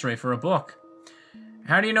accessory for a book.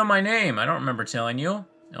 How do you know my name? I don't remember telling you.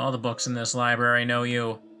 All the books in this library know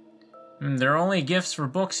you. There are only gifts for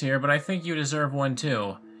books here, but I think you deserve one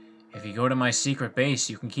too. If you go to my secret base,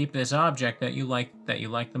 you can keep this object that you like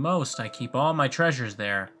the most. I keep all my treasures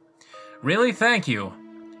there. Really? Thank you.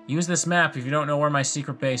 Use this map if you don't know where my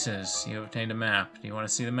secret base is. You have obtained a map. Do you want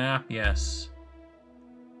to see the map? Yes.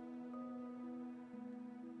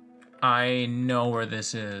 I know where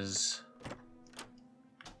this is.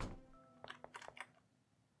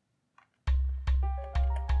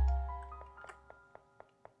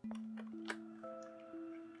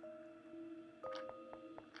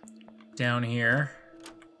 Down here.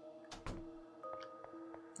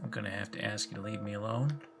 I'm gonna have to ask you to leave me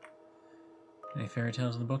alone. Any fairy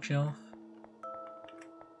tales on the bookshelf?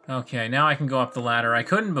 Okay, now I can go up the ladder. I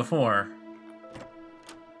couldn't before.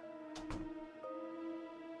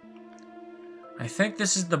 I think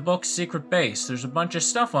this is the book's secret base. There's a bunch of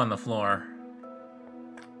stuff on the floor.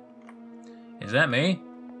 Is that me?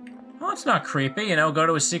 Oh, it's not creepy, you know, go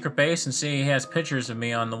to his secret base and see he has pictures of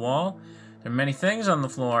me on the wall. There are many things on the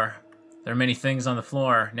floor. There are many things on the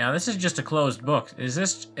floor. Now, this is just a closed book. Is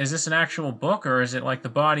this an actual book, or is it like the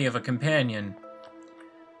body of a companion?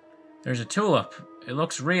 There's a tulip. It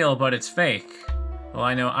looks real, but it's fake. Well,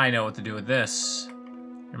 I know what to do with this.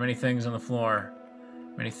 There are many things on the floor.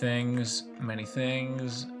 Many things, many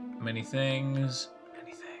things, many things,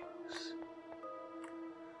 many things.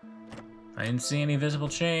 I didn't see any visible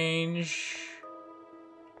change.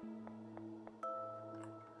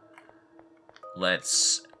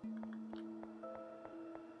 Let's...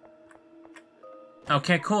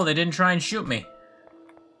 okay, cool. They didn't try and shoot me.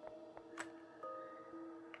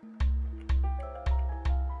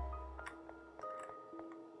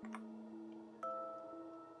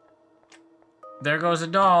 There goes a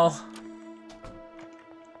doll.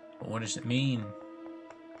 But what does it mean?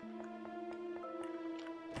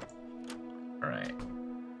 Alright.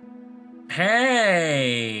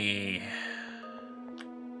 Hey!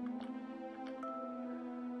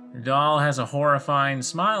 The doll has a horrifying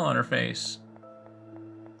smile on her face.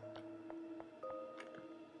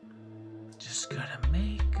 Just gotta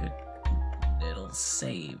make a little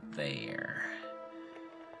save there.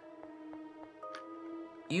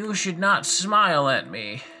 You should not smile at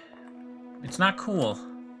me. It's not cool.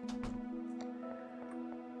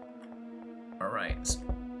 Alright.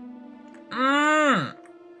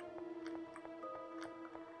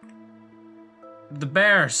 The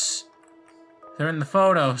bears. They're in the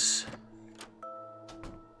photos.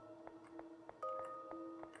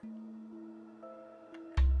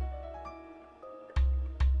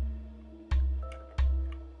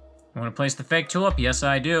 Want to place the fake tulip? Yes,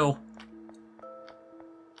 I do.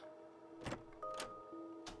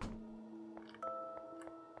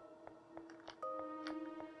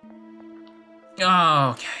 Oh,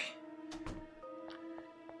 okay.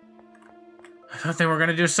 I thought they were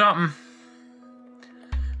gonna do something.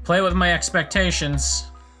 Play with my expectations.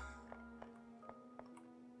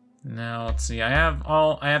 Now, let's see. I have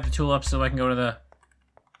the tulips so I can go to the...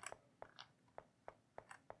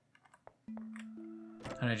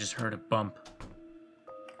 I just heard a bump.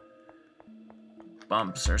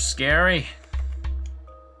 Bumps are scary.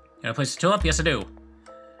 Can I place the tulip? Yes, I do.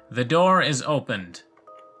 The door is opened.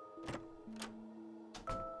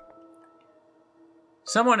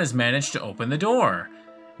 Someone has managed to open the door.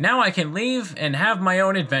 Now I can leave and have my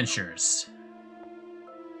own adventures.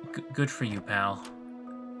 Good for you, pal.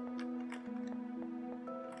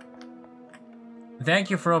 Thank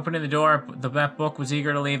you for opening the door. That book was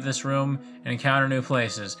eager to leave this room and encounter new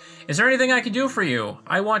places. Is there anything I can do for you?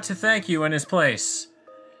 I want to thank you in his place.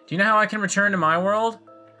 Do you know how I can return to my world?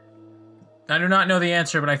 I do not know the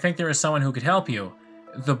answer, but I think there is someone who could help you.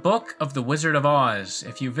 The Book of the Wizard of Oz.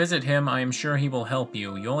 If you visit him, I am sure he will help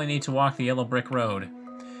you. You only need to walk the yellow brick road.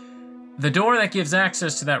 The door that gives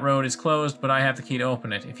access to that road is closed, but I have the key to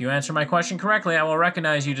open it. If you answer my question correctly, I will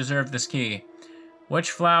recognize you deserve this key.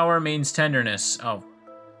 Which flower means tenderness? Oh.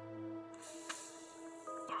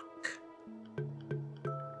 Fuck.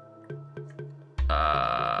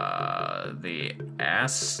 The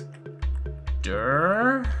aster?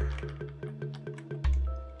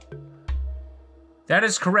 That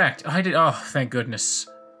is correct. I did. Oh, thank goodness.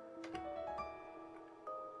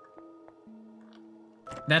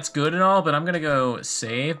 That's good and all, but I'm gonna go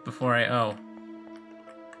save before I. Oh.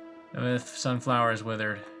 The sunflower is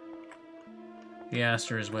withered. The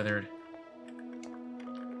aster is withered.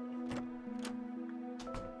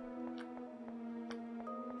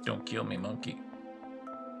 Don't kill me, monkey.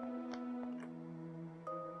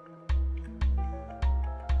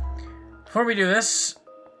 Before we do this,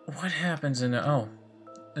 what happens in the... Oh.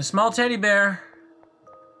 The small teddy bear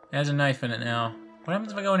has a knife in it now. What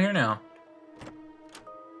happens if I go in here now?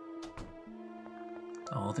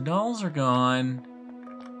 All the dolls are gone.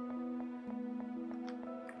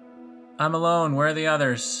 I'm alone. Where are the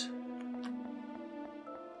others?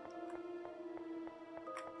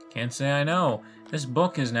 Can't say I know. This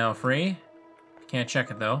book is now free. Can't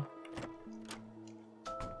check it, though.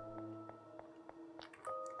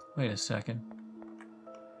 Wait a second.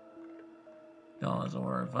 Doll's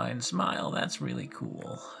horrifying smile. That's really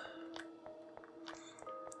cool.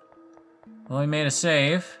 Well, we made a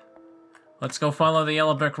save. Let's go follow the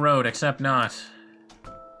yellow brick road, except not.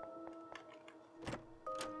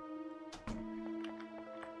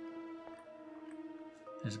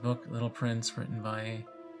 This book, Little Prince, written by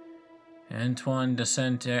Antoine de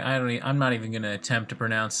Saint... I'm not even going to attempt to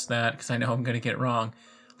pronounce that, because I know I'm going to get it wrong.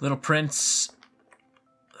 Little Prince...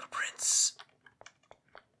 Little Prince...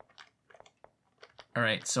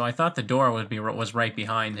 Alright, so I thought the door was right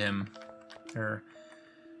behind him. Or...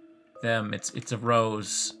 them. It's a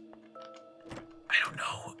rose. I don't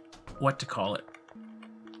know what to call it.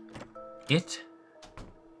 It?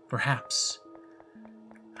 Perhaps.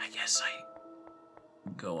 I guess I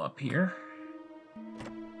go up here.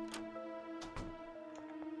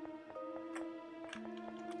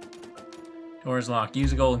 Door's locked.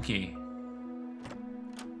 Use a golden key.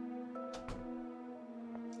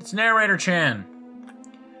 It's Narrator Chan.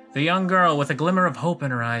 The young girl with a glimmer of hope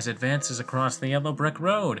in her eyes advances across the yellow brick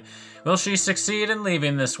road. Will she succeed in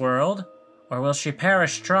leaving this world? Or will she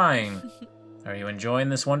perish trying? Are you enjoying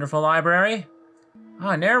this wonderful library?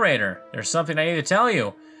 Ah, narrator, there's something I need to tell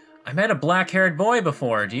you. I met a black-haired boy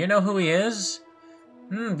before. Do you know who he is?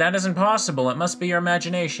 That isn't possible. It must be your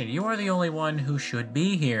imagination. You are the only one who should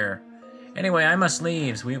be here. Anyway, I must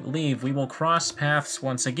leave. We will cross paths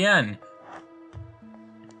once again.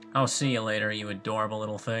 I'll see you later, you adorable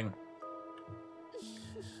little thing.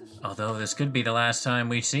 Although this could be the last time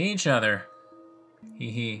we see each other.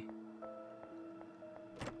 Hee hee.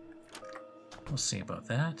 We'll see about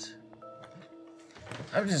that.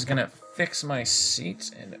 I'm just gonna fix my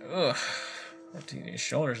seat and rotate these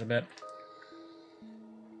shoulders a bit.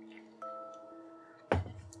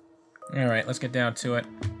 Alright, let's get down to it.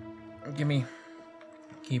 Give me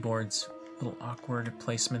keyboards. A little awkward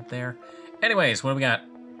placement there. Anyways, what do we got?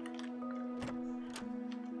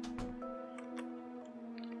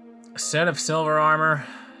 A set of silver armor,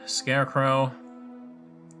 scarecrow.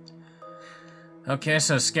 Okay,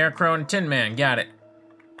 so Scarecrow and Tin Man, got it.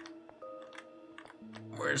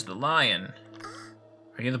 Where's the lion?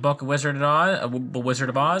 Are you the Book of Wizard of Oz? Wizard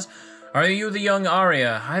of Oz? Are you the young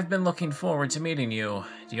Aria? I've been looking forward to meeting you.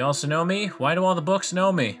 Do you also know me? Why do all the books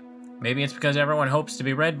know me? Maybe it's because everyone hopes to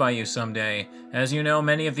be read by you someday. As you know,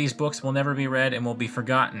 many of these books will never be read and will be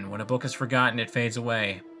forgotten. When a book is forgotten, it fades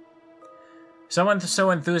away. Someone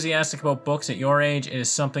so enthusiastic about books at your age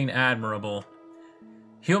is something admirable.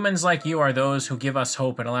 Humans like you are those who give us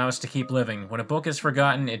hope and allow us to keep living. When a book is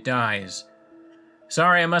forgotten, it dies.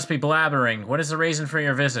 Sorry, I must be blabbering. What is the reason for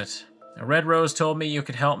your visit? A red rose told me you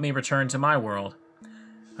could help me return to my world.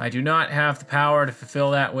 I do not have the power to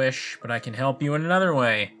fulfill that wish, but I can help you in another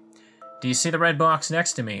way. Do you see the red box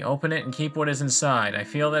next to me? Open it and keep what is inside. I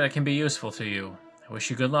feel that it can be useful to you. I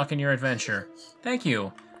wish you good luck in your adventure. Thank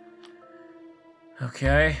you.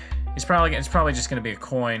 Okay. It's probably just going to be a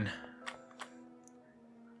coin.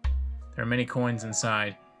 There are many coins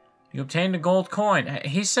inside. You obtained a gold coin.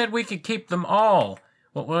 He said we could keep them all.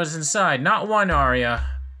 What was inside? Not one, Aria.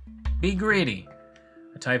 Be greedy.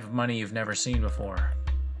 A type of money you've never seen before.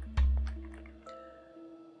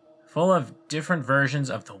 Full of different versions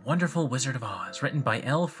of The Wonderful Wizard of Oz, written by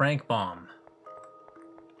L. Frank Baum.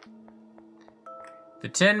 The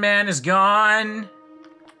Tin Man is gone.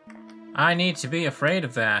 I need to be afraid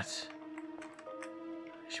of that.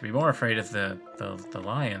 I should be more afraid of the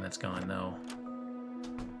lion that's gone, though.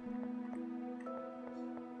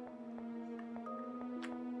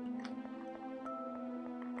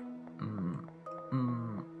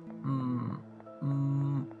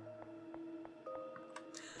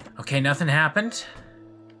 Okay, nothing happened.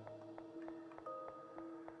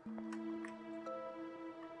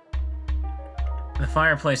 The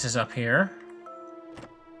fireplace is up here.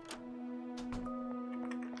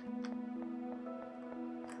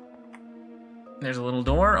 There's a little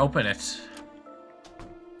door. Open it.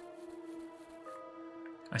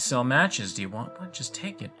 I sell matches. Do you want one? Just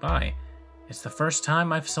take it. Bye. It's the first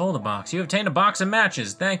time I've sold a box. You obtained a box of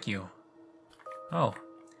matches. Thank you. Oh.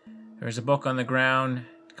 There's a book on the ground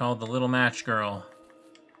called The Little Match Girl.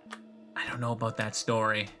 I don't know about that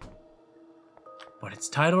story, but its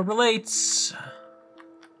title relates.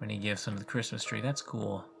 When he gives under the Christmas tree. That's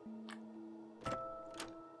cool.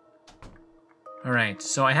 Alright,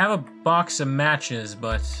 so I have a box of matches,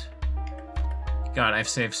 but... God, I've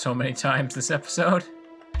saved so many times this episode.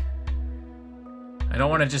 I don't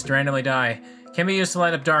want to just randomly die. Can be used to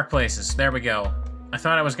light up dark places. There we go. I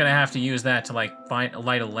thought I was going to have to use that to, like,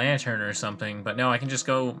 light a lantern or something, but no, I can just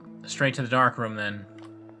go straight to the dark room then.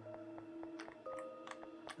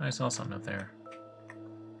 I saw something up there.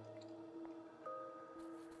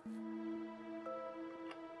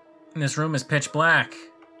 And this room is pitch black.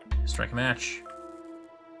 Strike a match.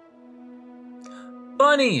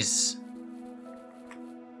 Bunnies!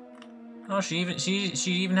 Oh, she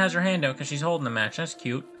even has her hand out because she's holding the match. That's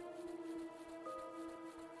cute.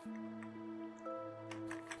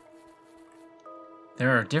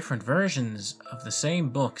 There are different versions of the same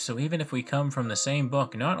book, so even if we come from the same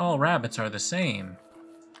book, not all rabbits are the same.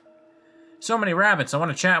 So many rabbits, I want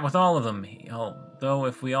to chat with all of them. Although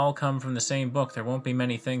if we all come from the same book, there won't be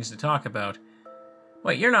many things to talk about.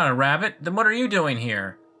 Wait, you're not a rabbit. Then what are you doing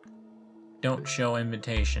here? Don't show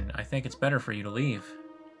invitation. I think it's better for you to leave.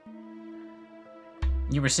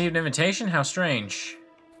 You received an invitation? How strange.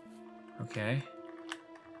 Okay.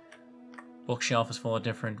 Bookshelf is full of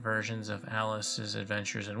different versions of Alice's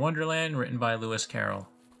Adventures in Wonderland, written by Lewis Carroll.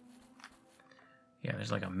 Yeah,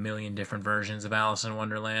 there's like a million different versions of Alice in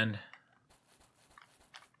Wonderland.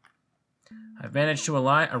 I've managed to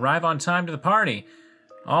arrive on time to the party.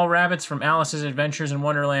 All rabbits from Alice's Adventures in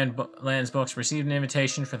Wonderland's books received an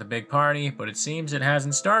invitation for the big party, but it seems it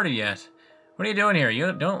hasn't started yet. What are you doing here?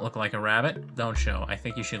 You don't look like a rabbit. Don't show. I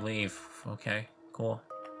think you should leave. Okay, cool.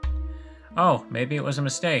 Oh, maybe it was a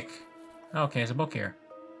mistake. Okay, there's a book here.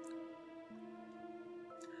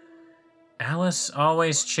 Alice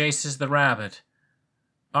always chases the rabbit.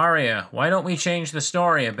 Aria, why don't we change the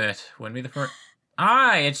story a bit? Wouldn't be the first...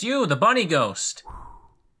 Hi, it's you, the bunny ghost.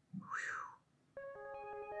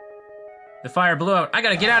 The fire blew out. I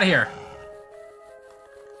gotta get out of here.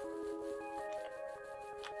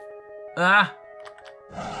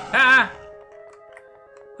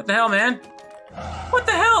 What the hell, man? What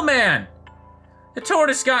the hell, man? The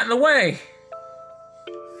tortoise got in the way.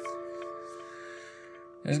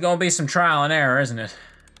 There's gonna be some trial and error, isn't it?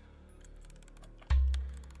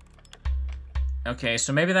 Okay,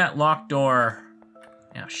 so maybe that locked door...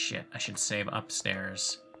 Oh, shit. I should save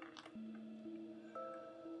upstairs.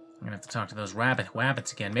 I'm gonna have to talk to those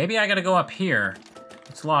rabbits again. Maybe I gotta go up here.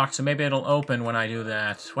 It's locked, so maybe it'll open when I do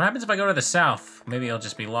that. What happens if I go to the south? Maybe it'll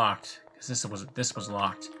just be locked. Because this was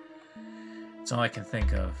locked. That's all I can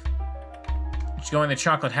think of. Just going to the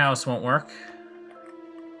chocolate house won't work.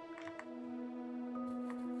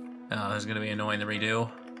 Oh, this is going to be annoying to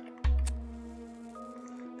redo.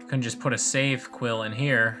 Couldn't just put a save quill in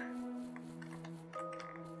here.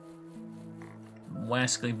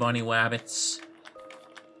 Wascally bunny wabbits.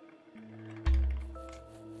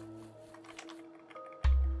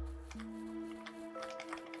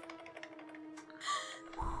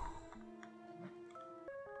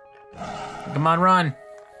 Come on, run.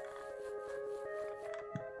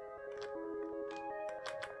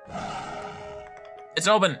 It's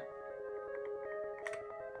open.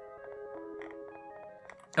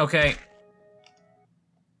 Okay.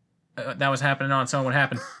 That was happening on its own. What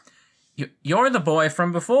happened? You're the boy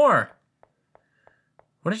from before.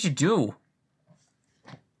 What did you do?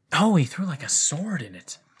 Oh, he threw like a sword in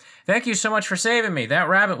it. Thank you so much for saving me. That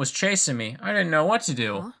rabbit was chasing me. I didn't know what to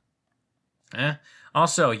do. Huh?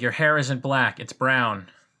 Also, your hair isn't black. It's brown.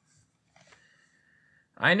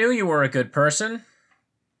 I knew you were a good person.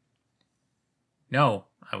 No,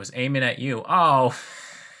 I was aiming at you. Oh.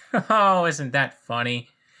 Oh, isn't that funny?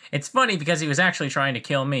 It's funny because he was actually trying to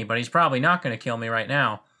kill me, but he's probably not going to kill me right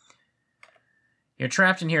now. You're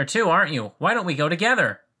trapped in here too, aren't you? Why don't we go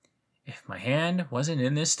together? If my hand wasn't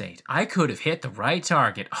in this state, I could have hit the right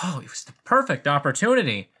target. Oh, it was the perfect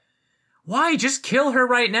opportunity. Why just kill her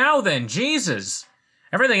right now then? Jesus.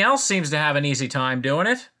 Everything else seems to have an easy time doing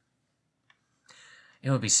it.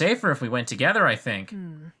 It would be safer if we went together, I think.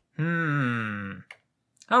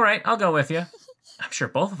 All right, I'll go with you. I'm sure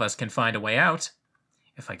both of us can find a way out.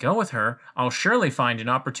 If I go with her, I'll surely find an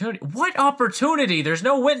opportunity. What opportunity? There's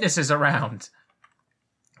no witnesses around.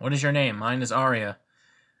 What is your name? Mine is Aria.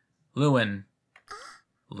 Lewin.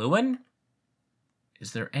 Lewin?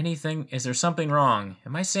 Is there something wrong?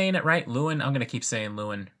 Am I saying it right? Lewin? I'm gonna keep saying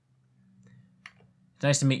Lewin.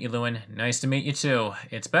 Nice to meet you, Lewin. Nice to meet you too.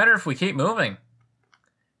 It's better if we keep moving.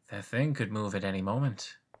 That thing could move at any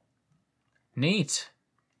moment. Neat.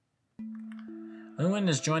 Lewin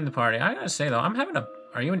has joined the party. I gotta say though, I'm having a...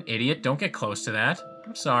 Are you an idiot? Don't get close to that.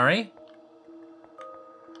 I'm sorry.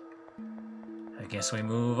 I guess we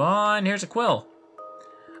move on. Here's a quill.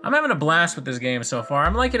 I'm having a blast with this game so far.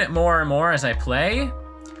 I'm liking it more and more as I play.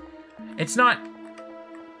 It's not...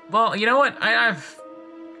 Well, you know what?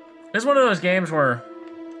 It's one of those games where...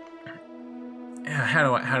 How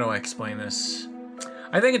do I explain this?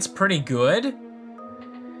 I think it's pretty good.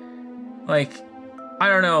 Like, I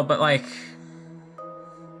don't know, but like...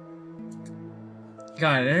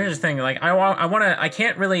 God, here's the thing, like, I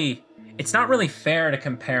can't really... It's not really fair to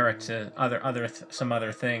compare it to some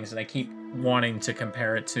other things that I keep wanting to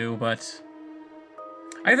compare it to, but...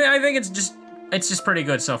 I think it's just pretty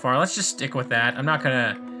good so far. Let's just stick with that. I'm not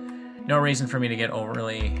gonna... No reason for me to get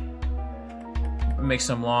overly... Make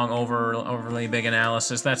some long, overly big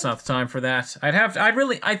analysis. That's not the time for that.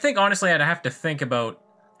 I think, honestly, I'd have to think about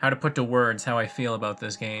how to put to words how I feel about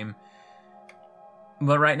this game.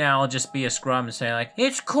 But right now, I'll just be a scrum and say, like,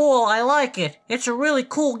 it's cool, I like it. It's a really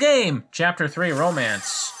cool game. Chapter 3,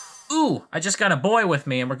 Romance. Ooh, I just got a boy with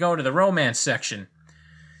me, and we're going to the romance section.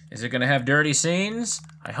 Is it gonna have dirty scenes?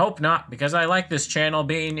 I hope not, because I like this channel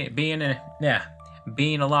being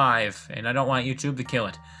alive, and I don't want YouTube to kill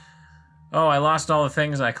it. Oh, I lost all the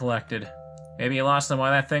things I collected. Maybe you lost them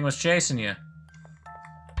while that thing was chasing you.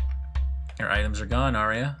 Your items are gone,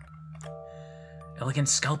 Aria. Elegant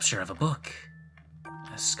sculpture of a book.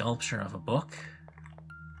 A sculpture of a book?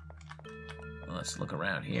 Well, let's look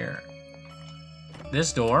around here.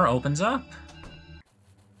 This door opens up.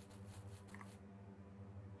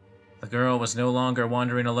 The girl was no longer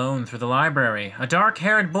wandering alone through the library. A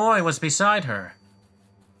dark-haired boy was beside her.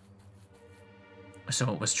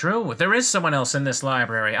 So it was true. There is someone else in this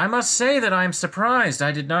library. I must say that I am surprised.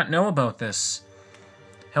 I did not know about this.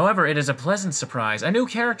 However, it is a pleasant surprise. A new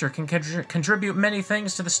character can contribute many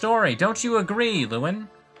things to the story. Don't you agree, Lewin?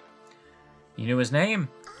 You knew his name?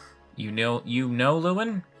 You know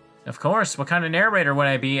Lewin? Of course. What kind of narrator would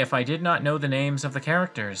I be if I did not know the names of the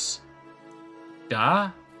characters?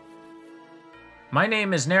 Duh. My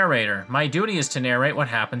name is Narrator. My duty is to narrate what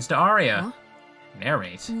happens to Aria. Huh?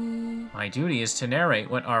 Narrate? My duty is to narrate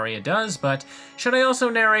what Aria does, but should I also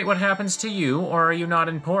narrate what happens to you, or are you not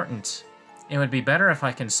important? It would be better if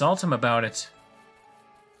I consult him about it.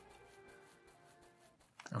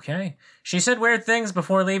 Okay. She said weird things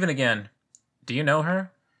before leaving again. Do you know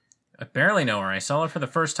her? I barely know her. I saw her for the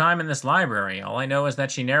first time in this library. All I know is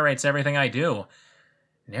that she narrates everything I do.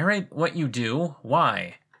 Narrate what you do?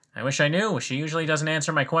 Why? I wish I knew. She usually doesn't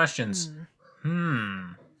answer my questions.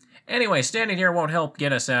 Anyway, standing here won't help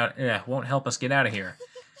get us out. Won't help us get out of here.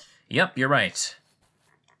 Yep, you're right.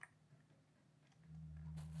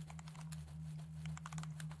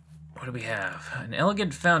 What do we have? An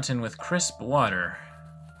elegant fountain with crisp water.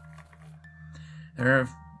 There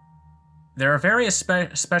are various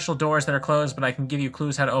special doors that are closed, but I can give you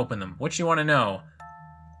clues how to open them. What you want to know?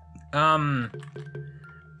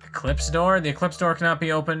 Eclipse door? The eclipse door cannot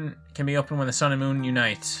be open. Can be opened when the sun and moon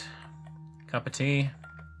unite. Cup of tea.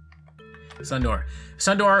 Sun door.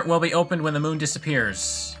 Sun door will be opened when the moon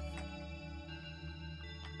disappears.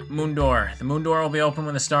 Moon door. The moon door will be open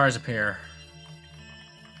when the stars appear.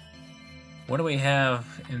 What do we have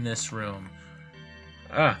in this room?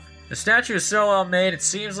 The statue is so well made, it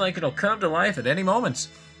seems like it'll come to life at any moment.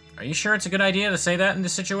 Are you sure it's a good idea to say that in the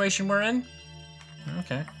situation we're in?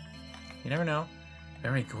 Okay. You never know.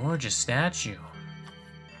 Very gorgeous statue.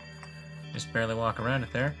 Just barely walk around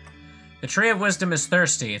it there. The Tree of Wisdom is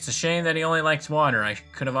thirsty. It's a shame that he only likes water. I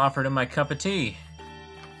could have offered him my cup of tea.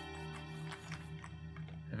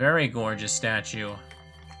 A very gorgeous statue.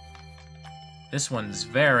 This one's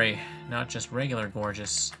very, not just regular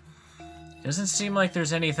gorgeous. Doesn't seem like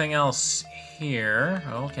there's anything else here.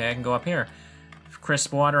 Okay, I can go up here.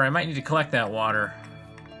 Crisp water. I might need to collect that water.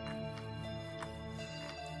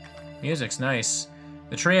 Music's nice.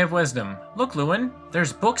 The Tree of Wisdom. Look, Lewin,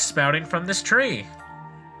 there's books spouting from this tree.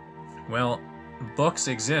 Well, books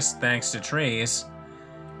exist thanks to trees.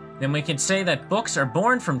 Then we can say that books are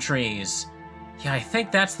born from trees. Yeah, I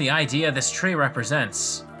think that's the idea this tree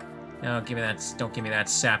represents. No, give me that. Don't give me that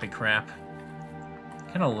sappy crap.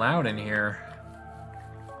 Kind of loud in here.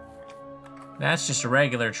 That's just a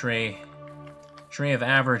regular tree. Tree of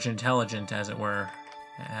average intelligence, as it were.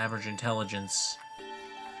 Average intelligence.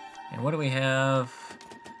 And what do we have?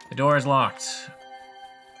 The door is locked.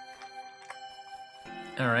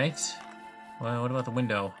 Alright. Well, what about the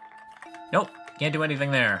window? Nope, can't do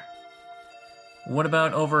anything there. What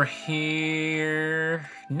about over here?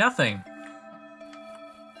 Nothing.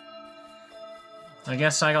 I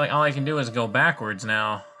guess all I can do is go backwards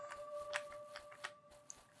now.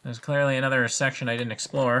 There's clearly another section I didn't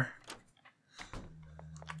explore.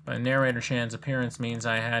 But Narrator Chan's appearance means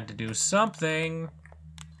I had to do something.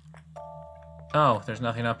 Oh, there's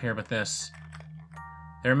nothing up here but this.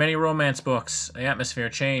 There are many romance books. The atmosphere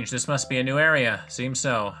changed. This must be a new area. Seems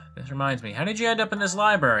so. This reminds me. How did you end up in this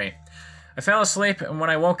library? I fell asleep, and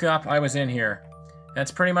when I woke up, I was in here.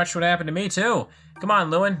 That's pretty much what happened to me, too. Come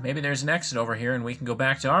on, Lewin. Maybe there's an exit over here, and we can go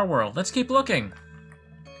back to our world. Let's keep looking.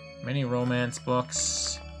 Many romance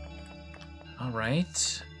books.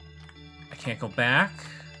 Alright. I can't go back.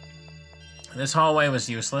 This hallway was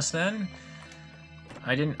useless, then.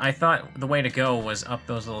 I thought the way to go was up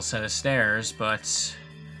those little set of stairs, but...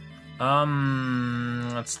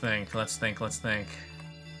 let's think.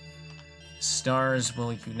 Stars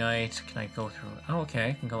will unite. Can I go through? Oh, okay,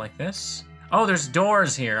 I can go like this. Oh, there's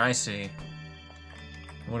doors here, I see.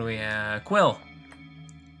 What do we have? Quill.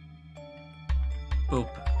 Boop.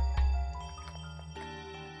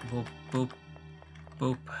 Boop, boop,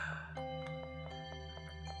 boop.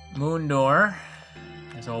 Moon door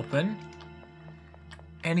is open.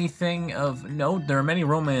 Anything of note? There are many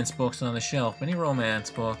romance books on the shelf. Many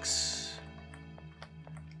romance books.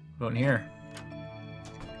 What about in here?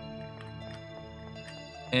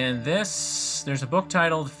 And this, there's a book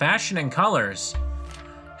titled Fashion and Colors.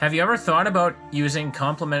 Have you ever thought about using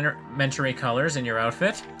complementary colors in your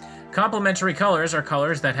outfit? Complementary colors are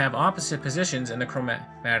colors that have opposite positions in the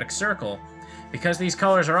chromatic circle. Because these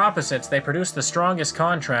colors are opposites, they produce the strongest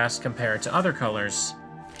contrast compared to other colors.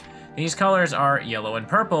 These colors are yellow and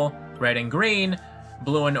purple, red and green,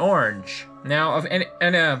 blue and orange. Now,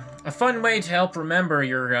 a fun way to help remember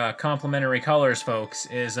your complementary colors, folks,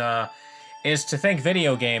 is to think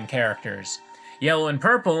video game characters. Yellow and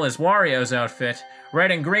purple is Wario's outfit, red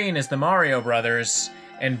and green is the Mario Brothers,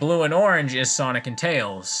 and blue and orange is Sonic and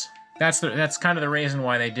Tails. That's kind of the reason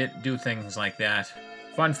why they do things like that.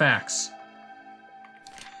 Fun facts.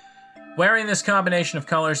 Wearing this combination of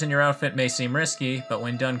colors in your outfit may seem risky, but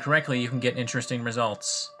when done correctly, you can get interesting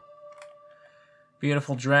results.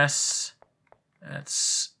 Beautiful dress.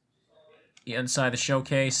 That's inside the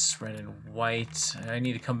showcase, red and white. I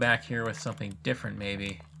need to come back here with something different,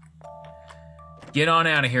 maybe. Get on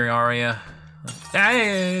out of here, Aria.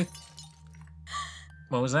 Hey!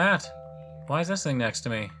 What was that? Why is this thing next to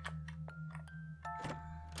me?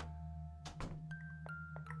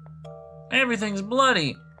 Everything's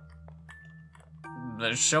bloody.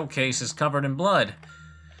 The showcase is covered in blood.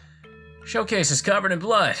 Showcase is covered in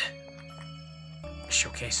blood. The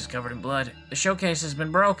showcase is covered in blood. The showcase has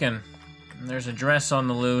been broken. And there's a dress on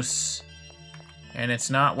the loose. And it's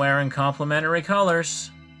not wearing complementary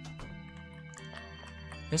colors.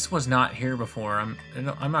 This was not here before.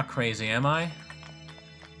 I'm not crazy, am I?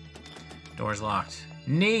 Door's locked.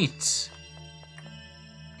 Neat!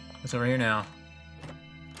 What's over here now?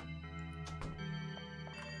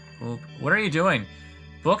 Oop. What are you doing?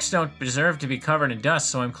 Books don't deserve to be covered in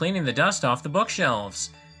dust, so I'm cleaning the dust off the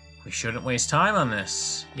bookshelves. We shouldn't waste time on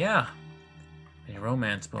this. Yeah. Many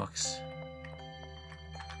romance books.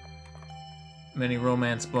 Many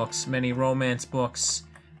romance books. Many romance books.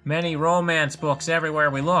 Many romance books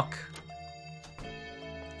everywhere we look.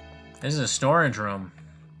 This is a storage room.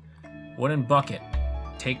 Wooden bucket.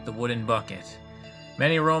 Take the wooden bucket.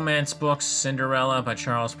 Many romance books. Cinderella by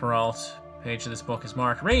Charles Perrault. Page of this book is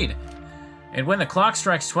marked. Read! And when the clock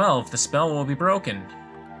strikes 12, the spell will be broken.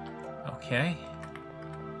 Okay.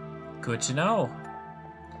 Good to know.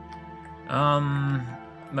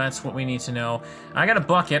 That's what we need to know. I got a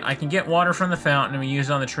bucket. I can get water from the fountain and we use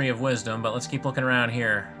it on the Tree of Wisdom, but let's keep looking around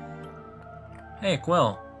here. Hey, a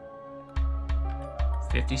quill.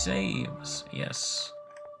 50 saves. Yes.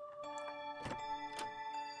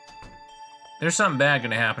 There's something bad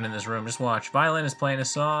gonna happen in this room. Just watch. Violin is playing a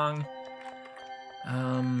song.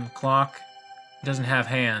 Clock doesn't have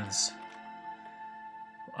hands.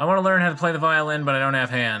 I want to learn how to play the violin, but I don't have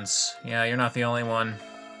hands. Yeah, you're not the only one.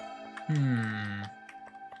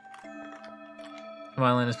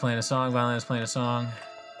 Violin is playing a song, violin is playing a song.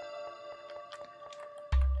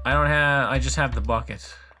 I just have the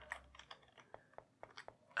bucket.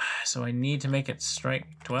 So I need to make it strike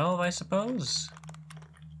 12, I suppose?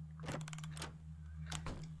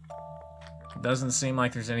 Doesn't seem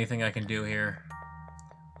like there's anything I can do here.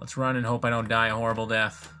 Let's run and hope I don't die a horrible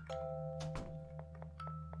death.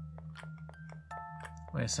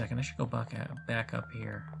 Wait a second, I should go back up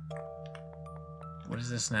here. What is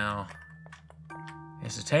this now?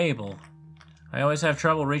 It's a table. I always have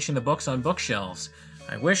trouble reaching the books on bookshelves.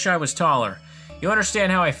 I wish I was taller. You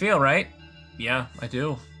understand how I feel, right? Yeah, I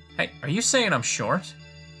do. Hey, are you saying I'm short?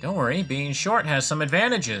 Don't worry, being short has some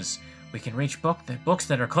advantages. We can reach books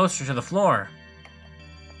that are closer to the floor.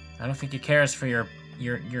 I don't think he cares for your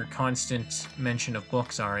constant mention of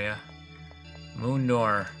books, Aria. Moon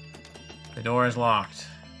door. The door is locked.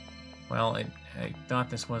 Well, I thought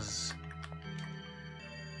this was...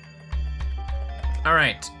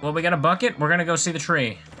 Alright, well, we got a bucket. We're gonna go see the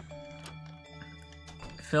tree.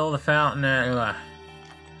 Fill the fountain.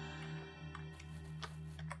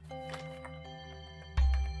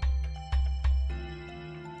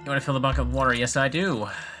 You want to fill the bucket with water? Yes, I do.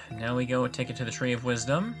 Now we go take it to the Tree of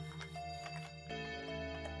Wisdom.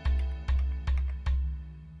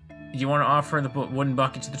 You want to offer the wooden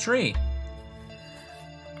bucket to the tree?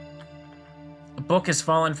 A book has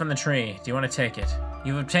fallen from the tree. Do you want to take it?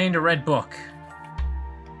 You've obtained a red book.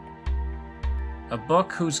 A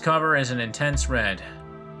book whose cover is an intense red.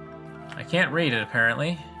 I can't read it,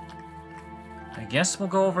 apparently. I guess we'll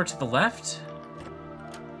go over to the left?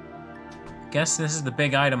 Guess this is the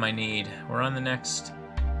big item I need. We're on the next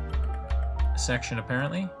section,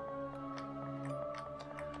 apparently.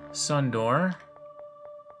 Sun door.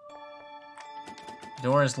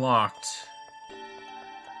 Door is locked.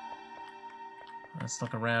 Let's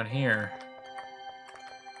look around here.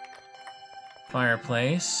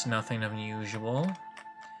 Fireplace, nothing unusual.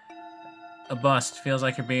 A bust, feels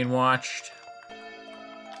like you're being watched.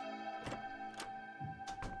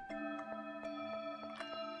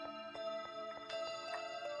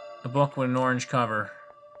 A book with an orange cover.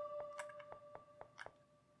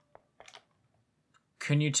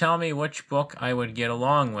 Can you tell me which book I would get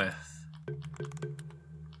along with?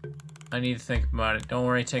 I need to think about it. Don't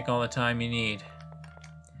worry, take all the time you need.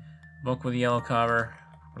 Book with a yellow cover.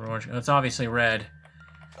 Orange. It's obviously red.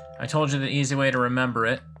 I told you the easy way to remember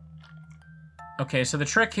it. Okay, so the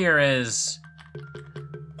trick here is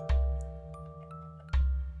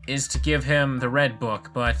to give him the red book,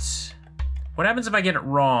 but what happens if I get it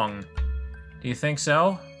wrong? Do you think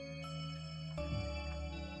so?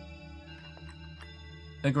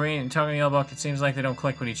 The green and talking yellow book, it seems like they don't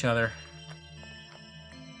click with each other.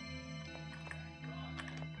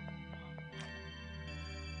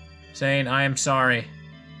 Saying, I am sorry.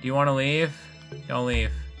 Do you want to leave? Don't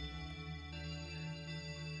leave.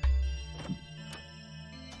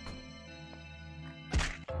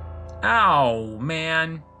 Ow,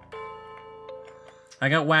 man. I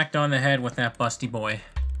got whacked on the head with that busty boy.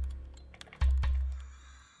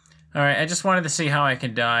 Alright, I just wanted to see how I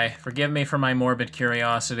could die. Forgive me for my morbid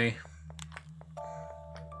curiosity.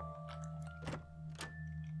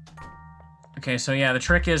 Okay, so yeah, the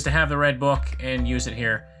trick is to have the red book and use it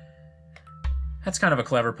here. That's kind of a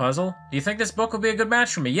clever puzzle. Do you think this book will be a good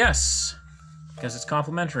match for me? Yes. because it's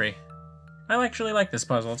complimentary. I actually like this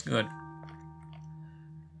puzzle. It's good.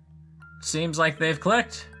 Seems like they've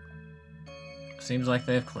clicked. Seems like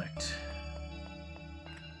they've clicked.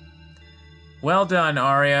 Well done,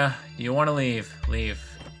 Aria. Do you want to leave? Leave.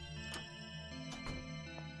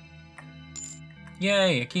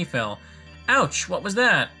 Yay, a key fell. Ouch, what was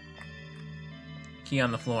that? Key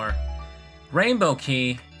on the floor. Rainbow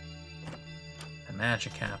key. The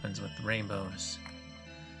magic happens with the rainbows.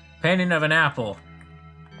 Painting of an apple.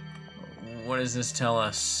 What does this tell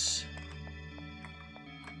us?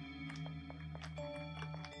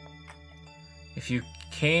 If you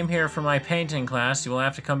came here for my painting class, you will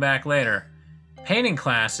have to come back later. Painting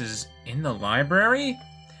class is in the library?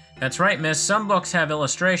 That's right, miss. Some books have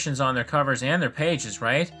illustrations on their covers and their pages,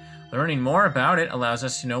 right? Learning more about it allows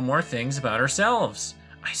us to know more things about ourselves.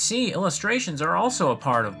 I see. Illustrations are also a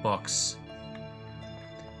part of books.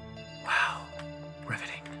 Wow.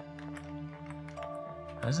 Riveting.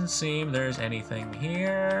 Doesn't seem there's anything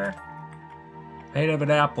here. Painting of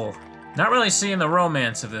an apple. Not really seeing the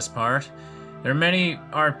romance of this part. There are many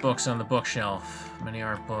art books on the bookshelf. Many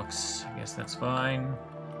art books. I guess that's fine.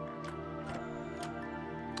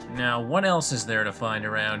 Now, what else is there to find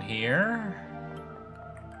around here?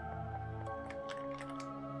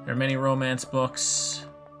 There are many romance books.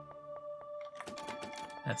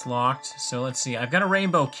 That's locked. So let's see. I've got a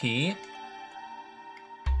rainbow key.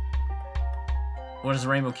 What does the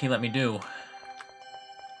rainbow key let me do?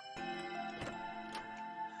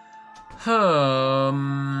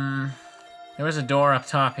 There was a door up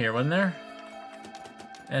top here, wasn't there?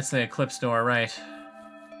 That's the Eclipse door, right.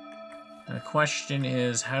 And the question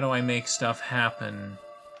is, how do I make stuff happen?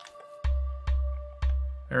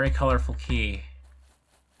 Very colorful key.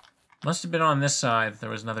 Must have been on this side. There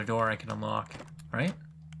was another door I could unlock, right?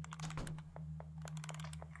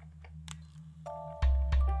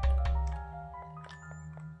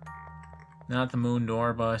 Not the moon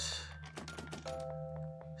door, but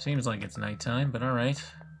seems like it's nighttime, but alright.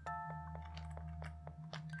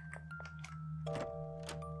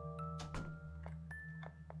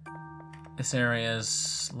 This area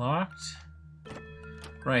is locked.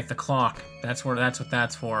 Right, the clock. That's what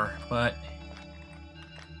that's for. But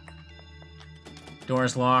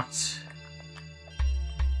door's locked.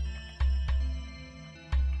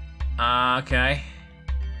 Okay.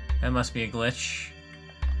 That must be a glitch.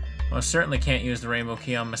 Most certainly can't use the rainbow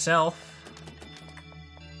key on myself.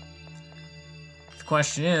 The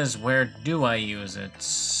question is, where do I use it?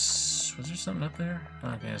 Was there something up there?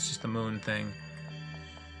 Okay, it's just the moon thing.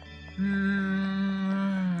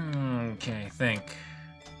 Okay, think.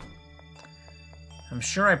 I'm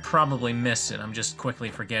sure I probably missed it. I'm just quickly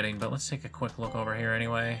forgetting, but let's take a quick look over here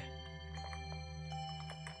anyway.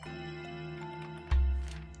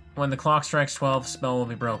 When the clock strikes 12, the spell will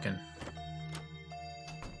be broken.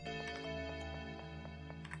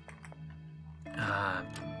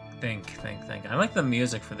 Think. I like the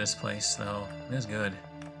music for this place, though. It is good.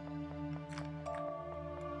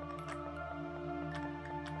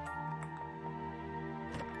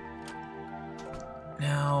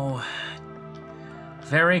 Now,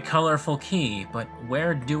 very colorful key, but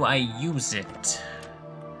where do I use it?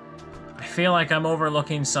 I feel like I'm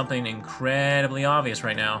overlooking something incredibly obvious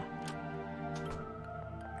right now.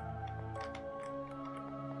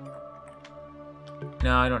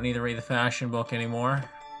 No, I don't need to read the fashion book anymore.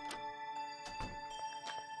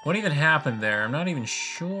 What even happened there? I'm not even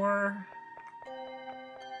sure.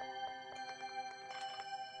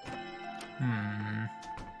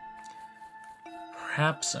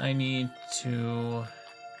 Perhaps I need to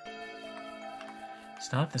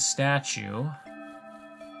stop the statue.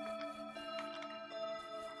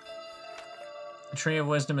 The Tree of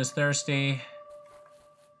Wisdom is thirsty.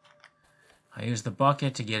 I use the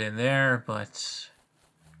bucket to get in there, but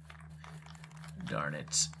darn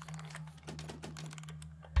it.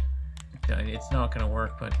 It's not gonna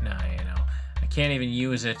work, but nah, you know. I can't even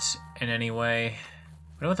use it in any way.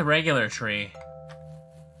 What about the regular tree?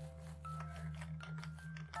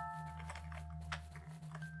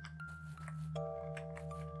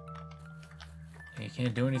 You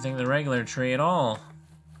can't do anything with the regular tree at all.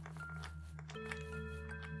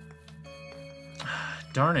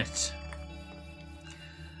 Darn it.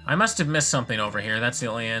 I must have missed something over here. That's the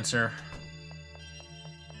only answer.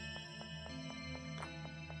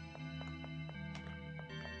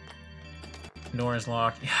 Door is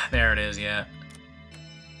locked. Yeah, there it is, yeah.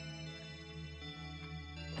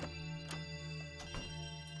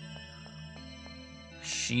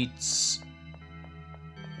 Sheets.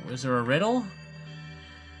 Was there a riddle?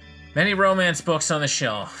 Many romance books on the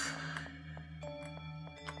shelf.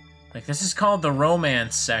 Like, this is called the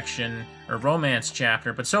romance section, or romance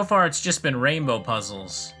chapter, but so far it's just been rainbow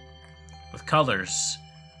puzzles. With colors.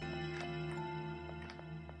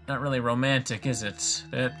 Not really romantic, is it?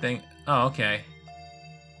 That thing... Oh, okay.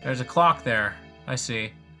 There's a clock there. I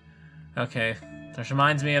see. Okay. This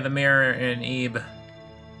reminds me of the mirror in Ebe.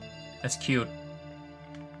 That's cute.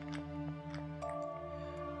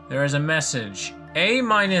 There is a message. A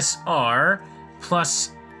minus R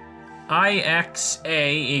plus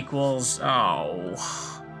IXA equals...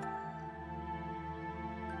 Oh.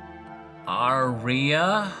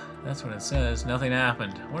 Aria? That's what it says. Nothing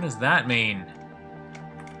happened. What does that mean?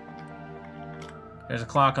 There's a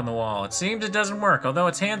clock on the wall. It seems it doesn't work, although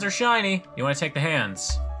its hands are shiny. You want to take the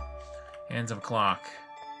hands. Hands of a clock.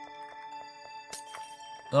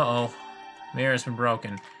 Uh-oh. Mirror's been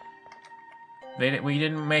broken. We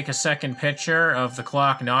didn't make a second picture of the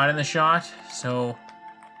clock not in the shot, so...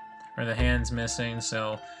 Or the hand's missing,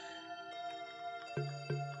 so...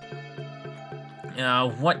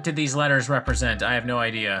 What did these letters represent? I have no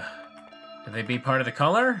idea. Could they be part of the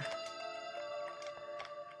color?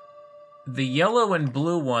 The yellow and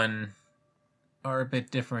blue one are a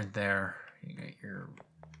bit different there. You got your...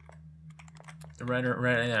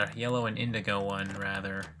 The yellow and indigo one,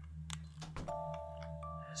 rather.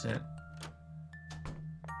 Is it...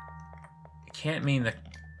 It can't mean the...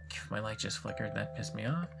 My light just flickered. That pissed me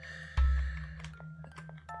off.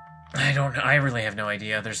 I really have no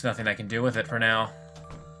idea. There's nothing I can do with it for now.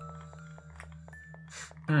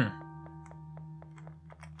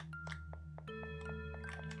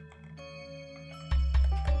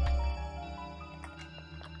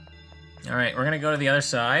 Alright, we're gonna go to the other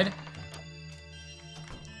side.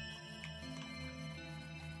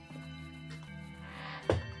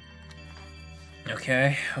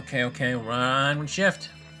 Okay. Run and shift.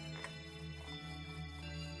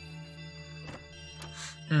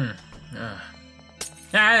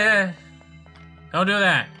 Don't do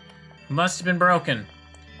that. Must have been broken.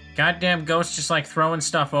 Goddamn ghost just like throwing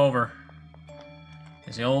stuff over.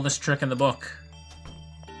 It's the oldest trick in the book.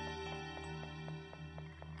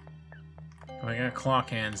 I got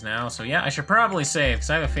clock hands now, so yeah, I should probably save, because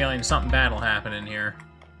I have a feeling something bad will happen in here.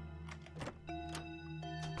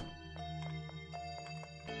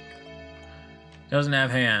 Doesn't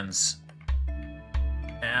have hands.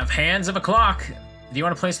 Have hands of a clock! Do you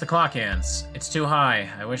want to place the clock hands? It's too high.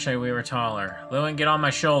 I wish we were taller. Lewin, get on my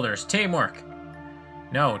shoulders. Teamwork!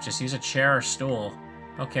 No, just use a chair or stool.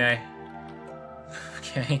 Okay.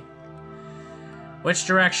 Okay. Which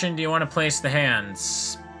direction do you want to place the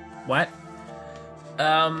hands? What?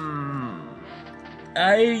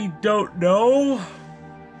 I don't know.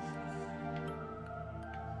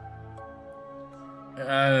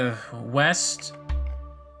 West?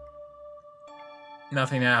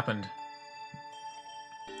 Nothing happened.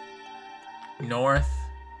 North?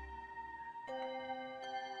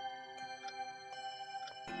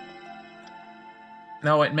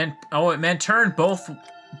 No, it meant turn both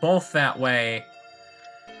that way.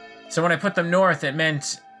 So when I put them north, it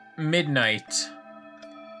meant midnight.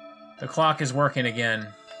 The clock is working again.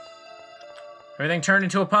 Everything turned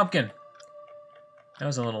into a pumpkin. That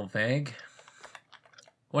was a little vague.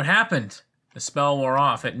 What happened? The spell wore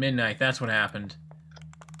off at midnight. That's what happened.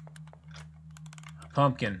 A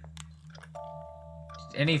pumpkin.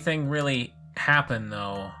 Did anything really happen,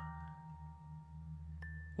 though?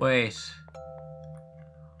 Wait.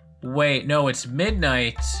 Wait, no, it's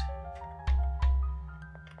midnight.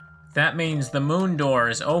 That means the moon door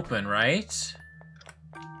is open, right?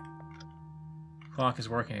 Clock is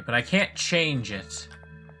working, but I can't change it.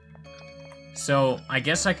 So, I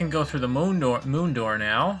guess I can go through the moon door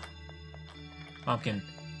now. Pumpkin.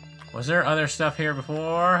 Was there other stuff here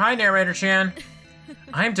before? Hi, Narrator-chan.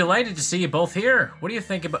 I'm delighted to see you both here. What do you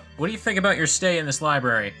think about your stay in this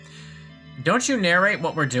library? Don't you narrate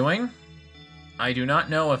what we're doing? I do not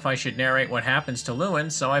know if I should narrate what happens to Lewin,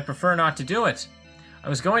 so I prefer not to do it. I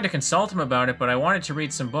was going to consult him about it, but I wanted to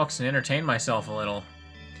read some books and entertain myself a little.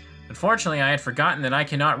 Unfortunately, I had forgotten that I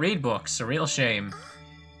cannot read books. A real shame.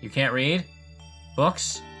 You can't read?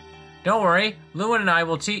 Books? Don't worry. Lewin and I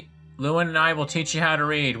will teach you how to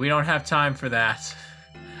read. We don't have time for that.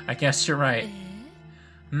 I guess you're right.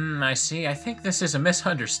 I see. I think this is a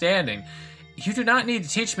misunderstanding. You do not need to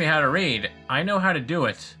teach me how to read. I know how to do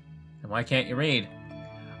it. Then why can't you read?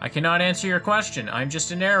 I cannot answer your question. I'm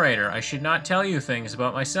just a narrator. I should not tell you things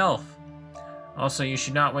about myself. Also, you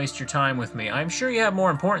should not waste your time with me. I'm sure you have more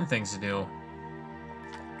important things to do.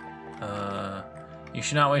 You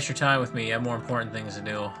should not waste your time with me. You have more important things to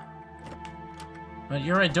do. But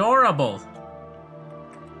you're adorable!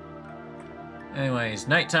 Anyways,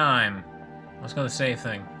 nighttime. Let's go to the save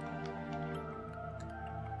thing.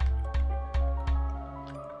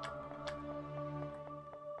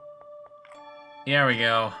 There we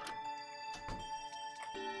go.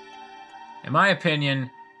 In my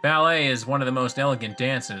opinion, ballet is one of the most elegant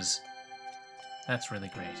dances. That's really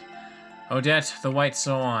great. Odette, the white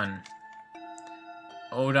swan.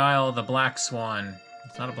 Odile, the black swan.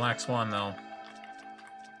 It's not a black swan, though.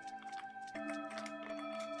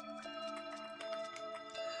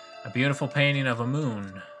 A beautiful painting of a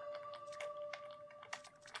moon.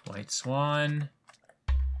 White swan.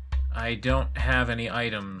 I don't have any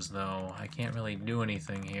items, though. I can't really do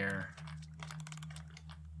anything here.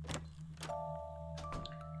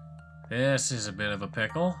 This is a bit of a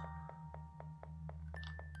pickle.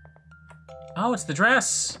 Oh, it's the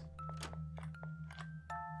dress!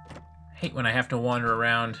 Hate when I have to wander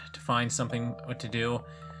around to find something what to do.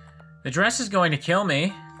 The dress is going to kill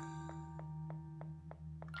me.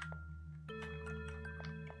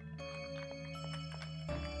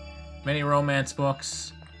 Many romance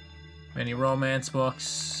books. Many romance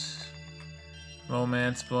books.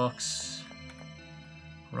 Romance books.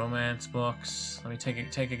 Romance books. Let me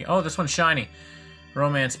take a... Oh, this one's shiny.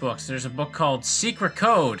 Romance books. There's a book called Secret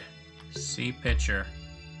Code. See picture.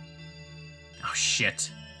 Oh,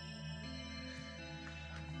 shit.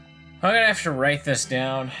 I'm gonna have to write this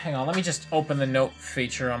down. Hang on, let me just open the note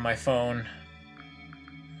feature on my phone.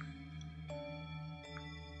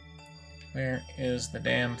 Where is the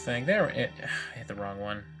damn thing? There it... I hit the wrong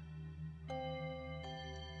one.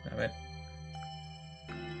 Damn it.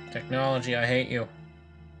 Technology, I hate you.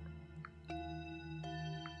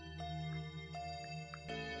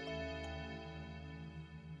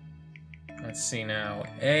 Let's see now.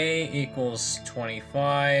 A equals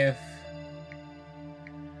 25.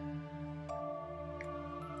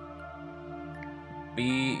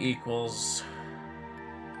 B equals...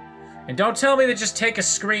 And don't tell me to just take a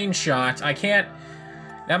screenshot. I can't...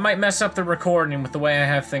 That might mess up the recording with the way I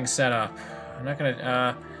have things set up. I'm not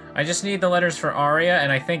gonna... I just need the letters for Aria,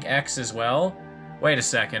 and I think X as well. Wait a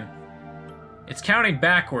second. It's counting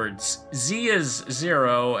backwards. Z is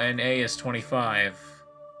 0, and A is 25.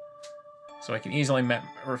 So I can easily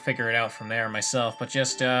figure it out from there myself. But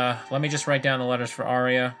just, let me just write down the letters for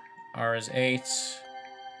Aria. R is 8.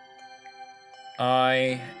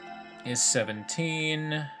 I is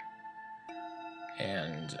 17.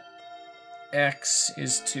 And X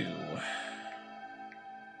is 2.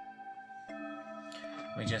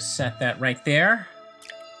 Let me just set that right there.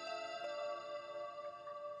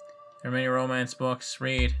 There are many romance books.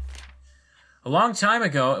 Read. A long time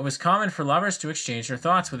ago, it was common for lovers to exchange their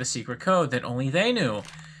thoughts with a secret code that only they knew.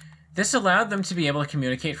 This allowed them to be able to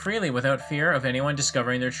communicate freely without fear of anyone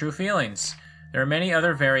discovering their true feelings. There are many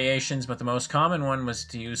other variations, but the most common one was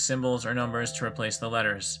to use symbols or numbers to replace the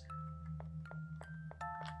letters.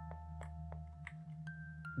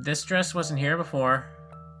 This dress wasn't here before.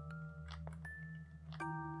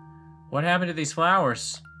 What happened to these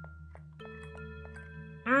flowers?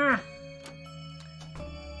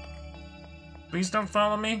 Please don't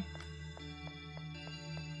follow me.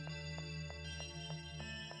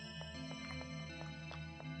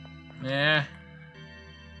 Yeah.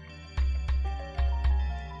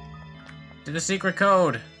 To the secret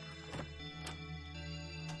code.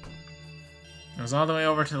 It was all the way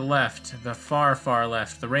over to the left. The far, far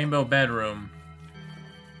left. The rainbow bedroom.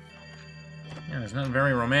 Yeah, there's nothing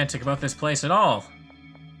very romantic about this place at all.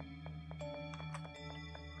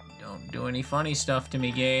 Don't do any funny stuff to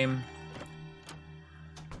me, game.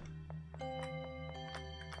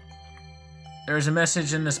 There's a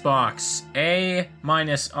message in this box. A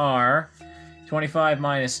minus R, 25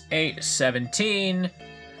 minus 8, 17,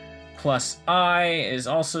 plus I is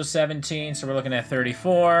also 17, so we're looking at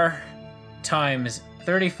 34, times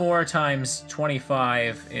 34 times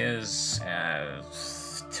 25 is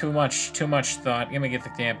too much thought. Let me get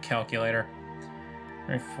the damn calculator.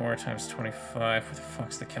 34 times 25, where the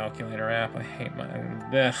fuck's the calculator app? I hate my...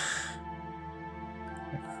 Ugh.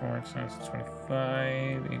 4 times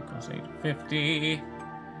 25 equals 850.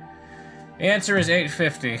 The answer is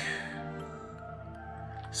 850.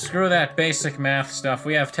 Screw that basic math stuff.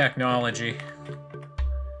 We have technology.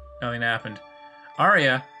 Nothing happened.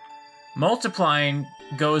 Aria, multiplying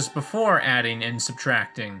goes before adding and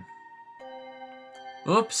subtracting.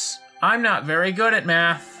 Oops, I'm not very good at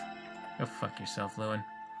math. Go fuck yourself, Lewin.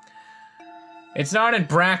 It's not in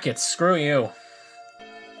brackets. Screw you.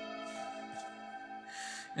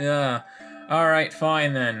 Yeah. Alright,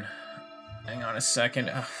 fine then. Hang on a second.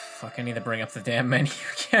 Oh, fuck, I need to bring up the damn menu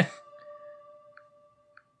again.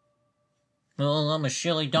 Well, I'm a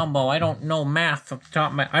shilly Dumbo. I don't know math off the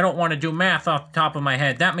top of my... I don't want to do math off the top of my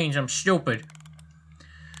head. That means I'm stupid.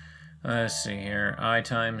 Let's see here. I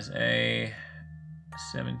times A...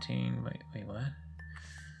 17... Wait, what?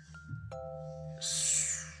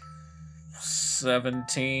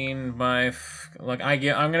 17 by... Look, I'm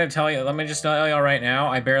gonna tell you, let me just tell you right now,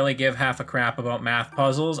 I barely give half a crap about math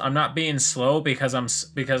puzzles. I'm not being slow because I'm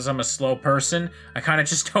a slow person. I kind of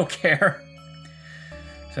just don't care.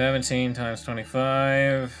 17 times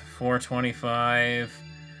 25, 425.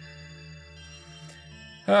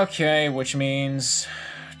 Okay, which means...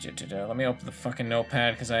 Let me open the fucking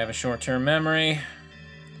notepad because I have a short-term memory.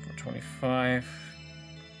 425.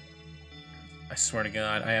 I swear to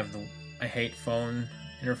God, I hate phone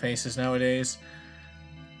interfaces nowadays.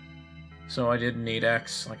 So I didn't need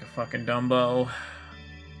X like a fucking Dumbo.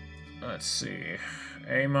 Let's see.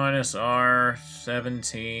 A minus R,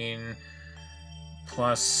 17,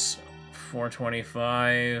 plus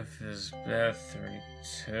 425 is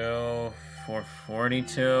 32,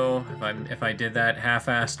 442. If I did that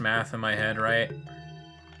half-assed math in my head right.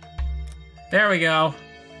 There we go.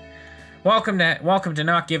 Welcome to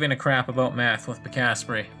not giving a crap about math with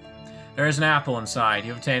Picaspri. There is an apple inside.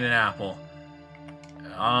 You've obtained an apple.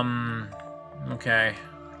 Okay.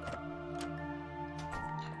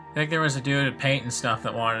 I think there was a dude at paint and stuff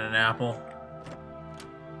that wanted an apple.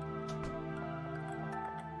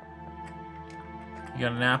 You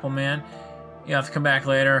got an apple, man? You have to come back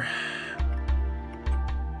later.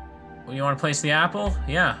 Well, you want to place the apple?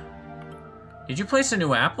 Yeah. Did you place a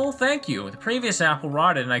new apple? Thank you. The previous apple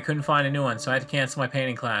rotted and I couldn't find a new one, so I had to cancel my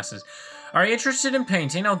painting classes. Are you interested in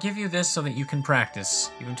painting? I'll give you this so that you can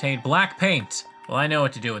practice. You've obtained black paint. Well, I know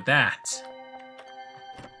what to do with that.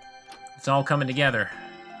 It's all coming together.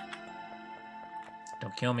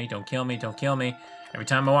 Don't kill me, don't kill me, don't kill me. Every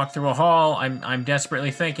time I walk through a hall, I'm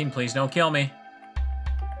desperately thinking, please don't kill me.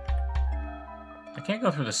 I can't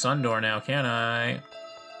go through the sun door now, can I?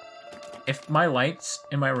 If my lights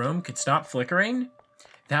in my room could stop flickering,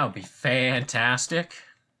 that would be fantastic.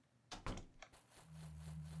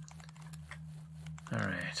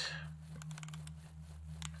 Alright.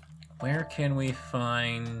 Where can we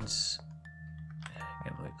find...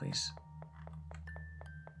 Get away, please.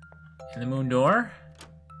 In the moon door?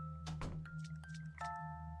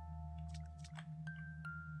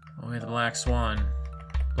 Oh, we have the black swan.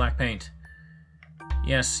 Black paint.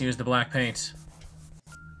 Yes, use the black paint.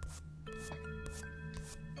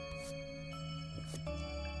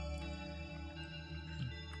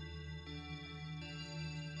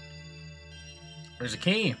 There's a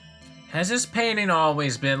key. Has this painting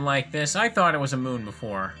always been like this? I thought it was a moon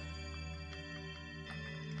before.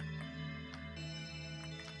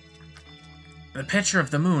 The picture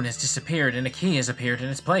of the moon has disappeared and a key has appeared in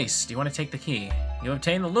its place. Do you want to take the key? You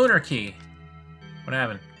obtain the lunar key. What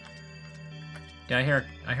happened? Yeah,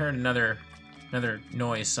 I heard another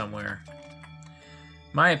noise somewhere.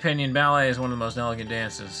 My opinion, ballet is one of the most elegant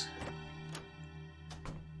dances.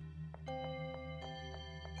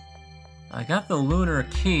 I got the lunar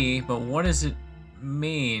key, but what does it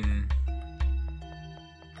mean?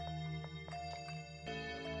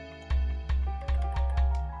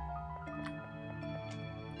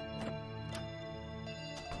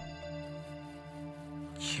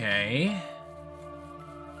 Okay.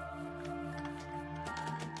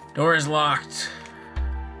 Door is locked.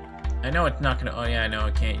 I know it's not gonna... Oh yeah, I know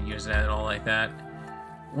I can't use that at all like that.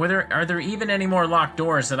 Are there even any more locked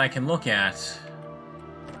doors that I can look at?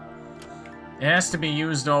 It has to be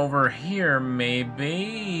used over here,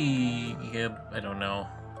 maybe? Yep, I don't know.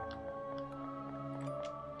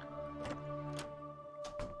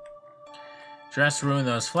 Dress ruined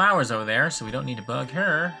those flowers over there, so we don't need to bug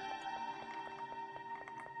her.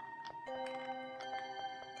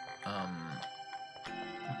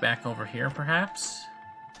 Back over here, perhaps?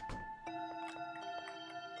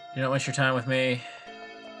 You don't waste your time with me.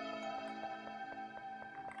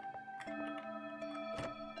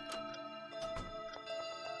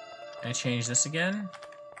 Can I change this again?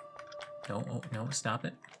 No, oh, no, stop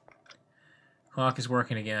it. Clock is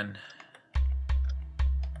working again.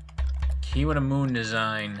 Key with a moon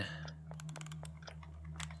design.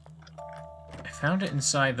 I found it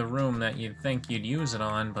inside the room that you'd think you'd use it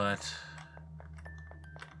on, but...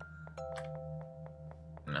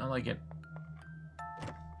 not like it.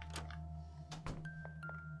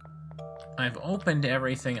 I've opened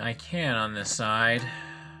everything I can on this side.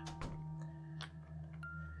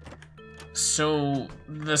 So,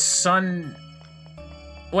 the sun...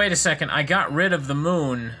 Wait a second, I got rid of the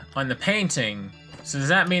moon on the painting. So does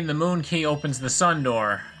that mean the moon key opens the sun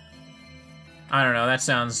door? I don't know, that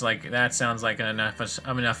sounds like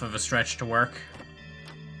enough of a stretch to work.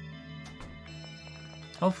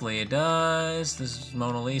 Hopefully it does. This is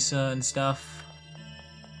Mona Lisa and stuff.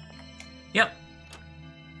 Yep.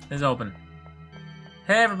 It's open.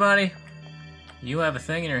 Hey everybody! You have a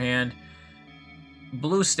thing in your hand.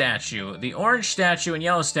 blue statue. The orange statue and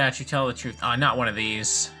yellow statue tell the truth. Ah, not one of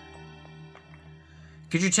these.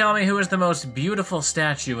 Could you tell me who is the most beautiful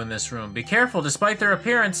statue in this room? Be careful, despite their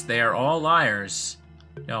appearance, they are all liars.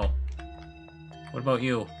 No. What about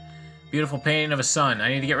you? Beautiful painting of a sun. I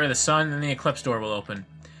need to get rid of the sun, and the eclipse door will open.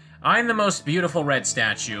 I'm the most beautiful red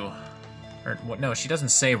statue. Or, what? No, she doesn't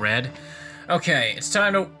say red. Okay, it's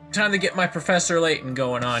time to get my Professor Layton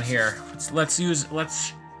going on here. Let's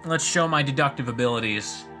show my deductive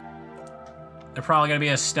abilities. They're probably gonna be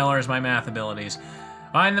as stellar as my math abilities.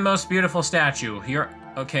 I'm the most beautiful statue.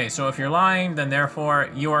 Okay, so if you're lying, then therefore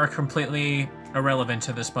you are completely irrelevant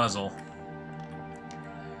to this puzzle.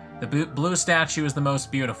 The blue statue is the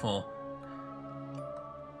most beautiful.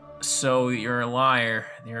 So you're a liar.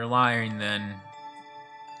 You're lying then.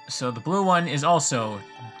 So the blue one is also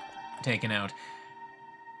taken out.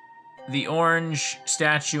 The orange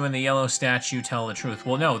statue and the yellow statue tell the truth.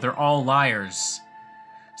 Well, no, they're all liars.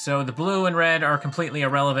 So the blue and red are completely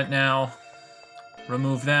irrelevant now.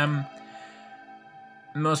 Remove them.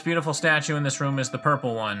 The most beautiful statue in this room is the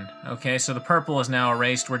purple one. Okay, so the purple is now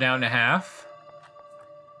erased. We're down to half.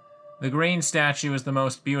 The green statue is the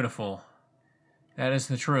most beautiful. That is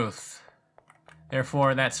the truth.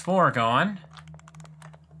 Therefore, that's 4 gone.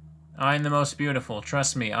 I'm the most beautiful.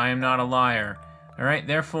 Trust me, I am not a liar. Alright,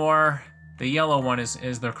 therefore, the yellow one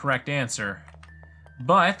is the correct answer.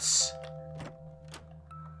 But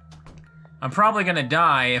I'm probably gonna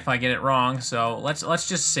die if I get it wrong, so let's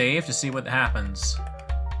just save to see what happens.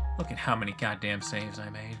 Look at how many goddamn saves I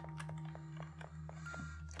made.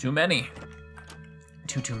 Too many.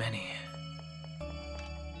 Too many.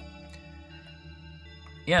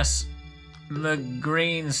 Yes, the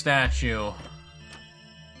green statue.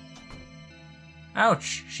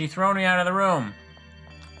 Ouch, she threw me out of the room.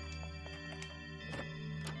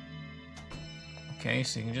 Okay,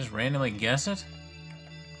 so you can just randomly guess it?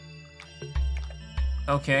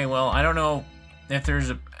 Okay, well, I don't know if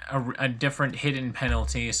there's a different hidden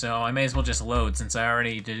penalty, so I may as well just load since I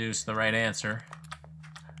already deduced the right answer.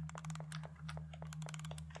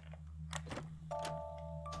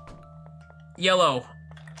 Yellow.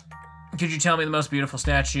 Could you tell me the most beautiful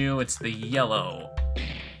statue? It's the yellow.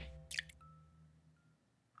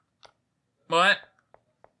 What?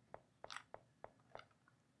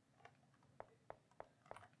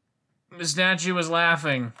 The statue was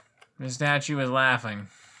laughing. The statue was laughing.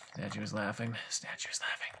 Statue was laughing. Statue was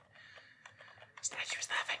laughing. Statue was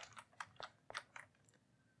laughing.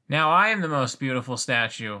 Now I am the most beautiful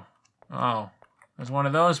statue. Oh, it was one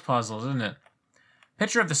of those puzzles, isn't it?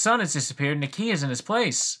 Picture of the sun has disappeared and the key is in its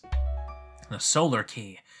place. The solar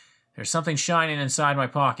key. There's something shining inside my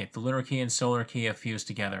pocket. The lunar key and solar key have fused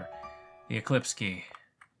together. The eclipse key.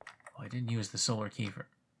 Well, I didn't use the solar key for...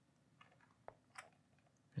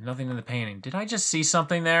 There's nothing in the painting. Did I just see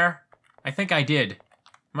something there? I think I did.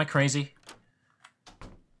 Am I crazy?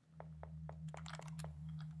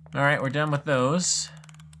 Alright, we're done with those.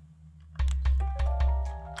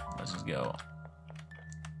 Let's just go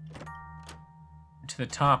to the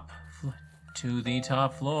top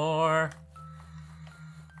floor.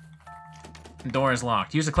 The door is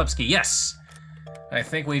locked. Use eclipse key. Yes! I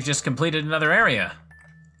think we've just completed another area.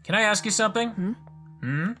 Can I ask you something?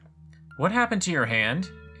 What happened to your hand?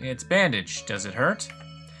 It's bandaged. Does it hurt?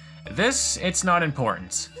 It's not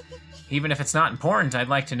important. Even if it's not important, I'd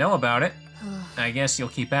like to know about it. I guess you'll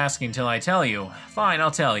keep asking until I tell you. Fine,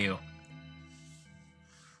 I'll tell you.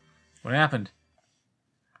 What happened?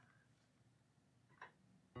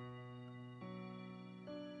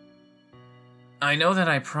 I know that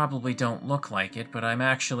I probably don't look like it, but I'm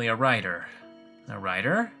actually a writer. A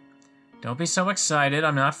writer? Don't be so excited,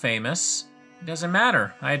 I'm not famous. It doesn't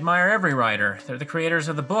matter. I admire every writer. They're the creators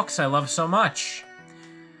of the books I love so much.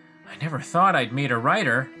 I never thought I'd meet a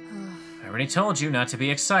writer. I already told you not to be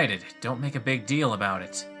excited. Don't make a big deal about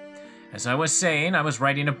it. As I was saying, I was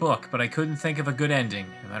writing a book, but I couldn't think of a good ending.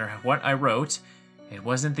 No matter what I wrote, it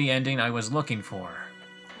wasn't the ending I was looking for.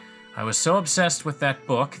 I was so obsessed with that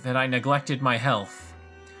book that I neglected my health.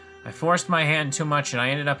 I forced my hand too much and I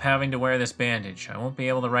ended up having to wear this bandage. I won't be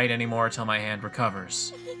able to write anymore till my hand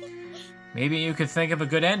recovers. Maybe you could think of a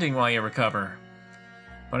good ending while you recover.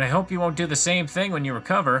 But I hope you won't do the same thing when you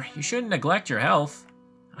recover. You shouldn't neglect your health.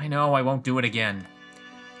 I know I won't do it again.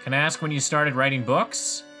 Can I ask when you started writing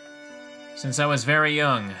books? Since I was very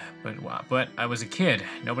young, but I was a kid.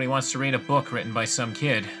 Nobody wants to read a book written by some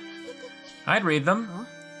kid. I'd read them. Huh?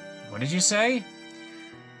 What did you say?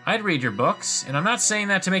 I'd read your books, and I'm not saying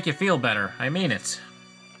that to make you feel better. I mean it.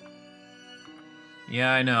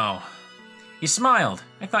 Yeah, I know. You smiled.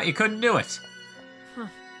 I thought you couldn't do it. Huh.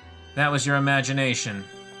 That was your imagination.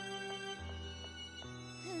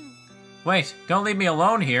 Wait, don't leave me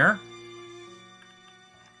alone here.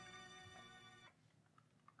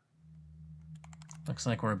 Looks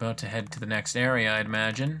like we're about to head to the next area, I'd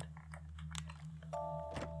imagine.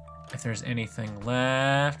 If there's anything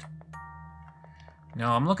left.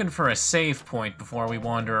 No, I'm looking for a save point before we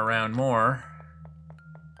wander around more.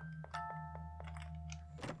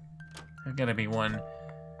 There's gotta be one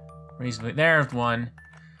reasonably... There's one.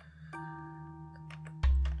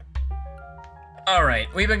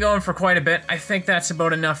 Alright, we've been going for quite a bit. I think that's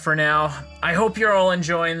about enough for now. I hope you're all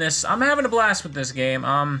enjoying this. I'm having a blast with this game.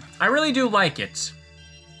 I really do like it.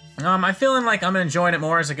 I'm feeling like I'm enjoying it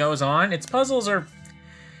more as it goes on. Its puzzles are...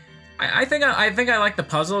 I think I like the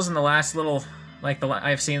puzzles in the last little...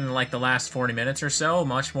 I've seen in like the last 40 minutes or so,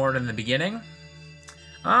 much more than the beginning.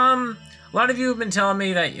 A lot of you have been telling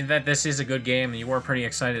me that this is a good game, and you were pretty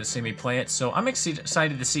excited to see me play it, so I'm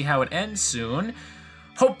excited to see how it ends soon.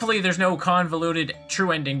 Hopefully there's no convoluted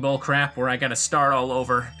true ending bullcrap where I gotta start all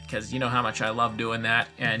over, because you know how much I love doing that,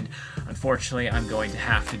 and unfortunately I'm going to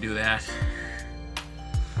have to do that.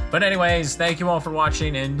 But anyways, thank you all for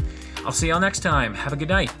watching, and I'll see y'all next time. Have a good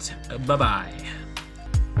night. Bye-bye.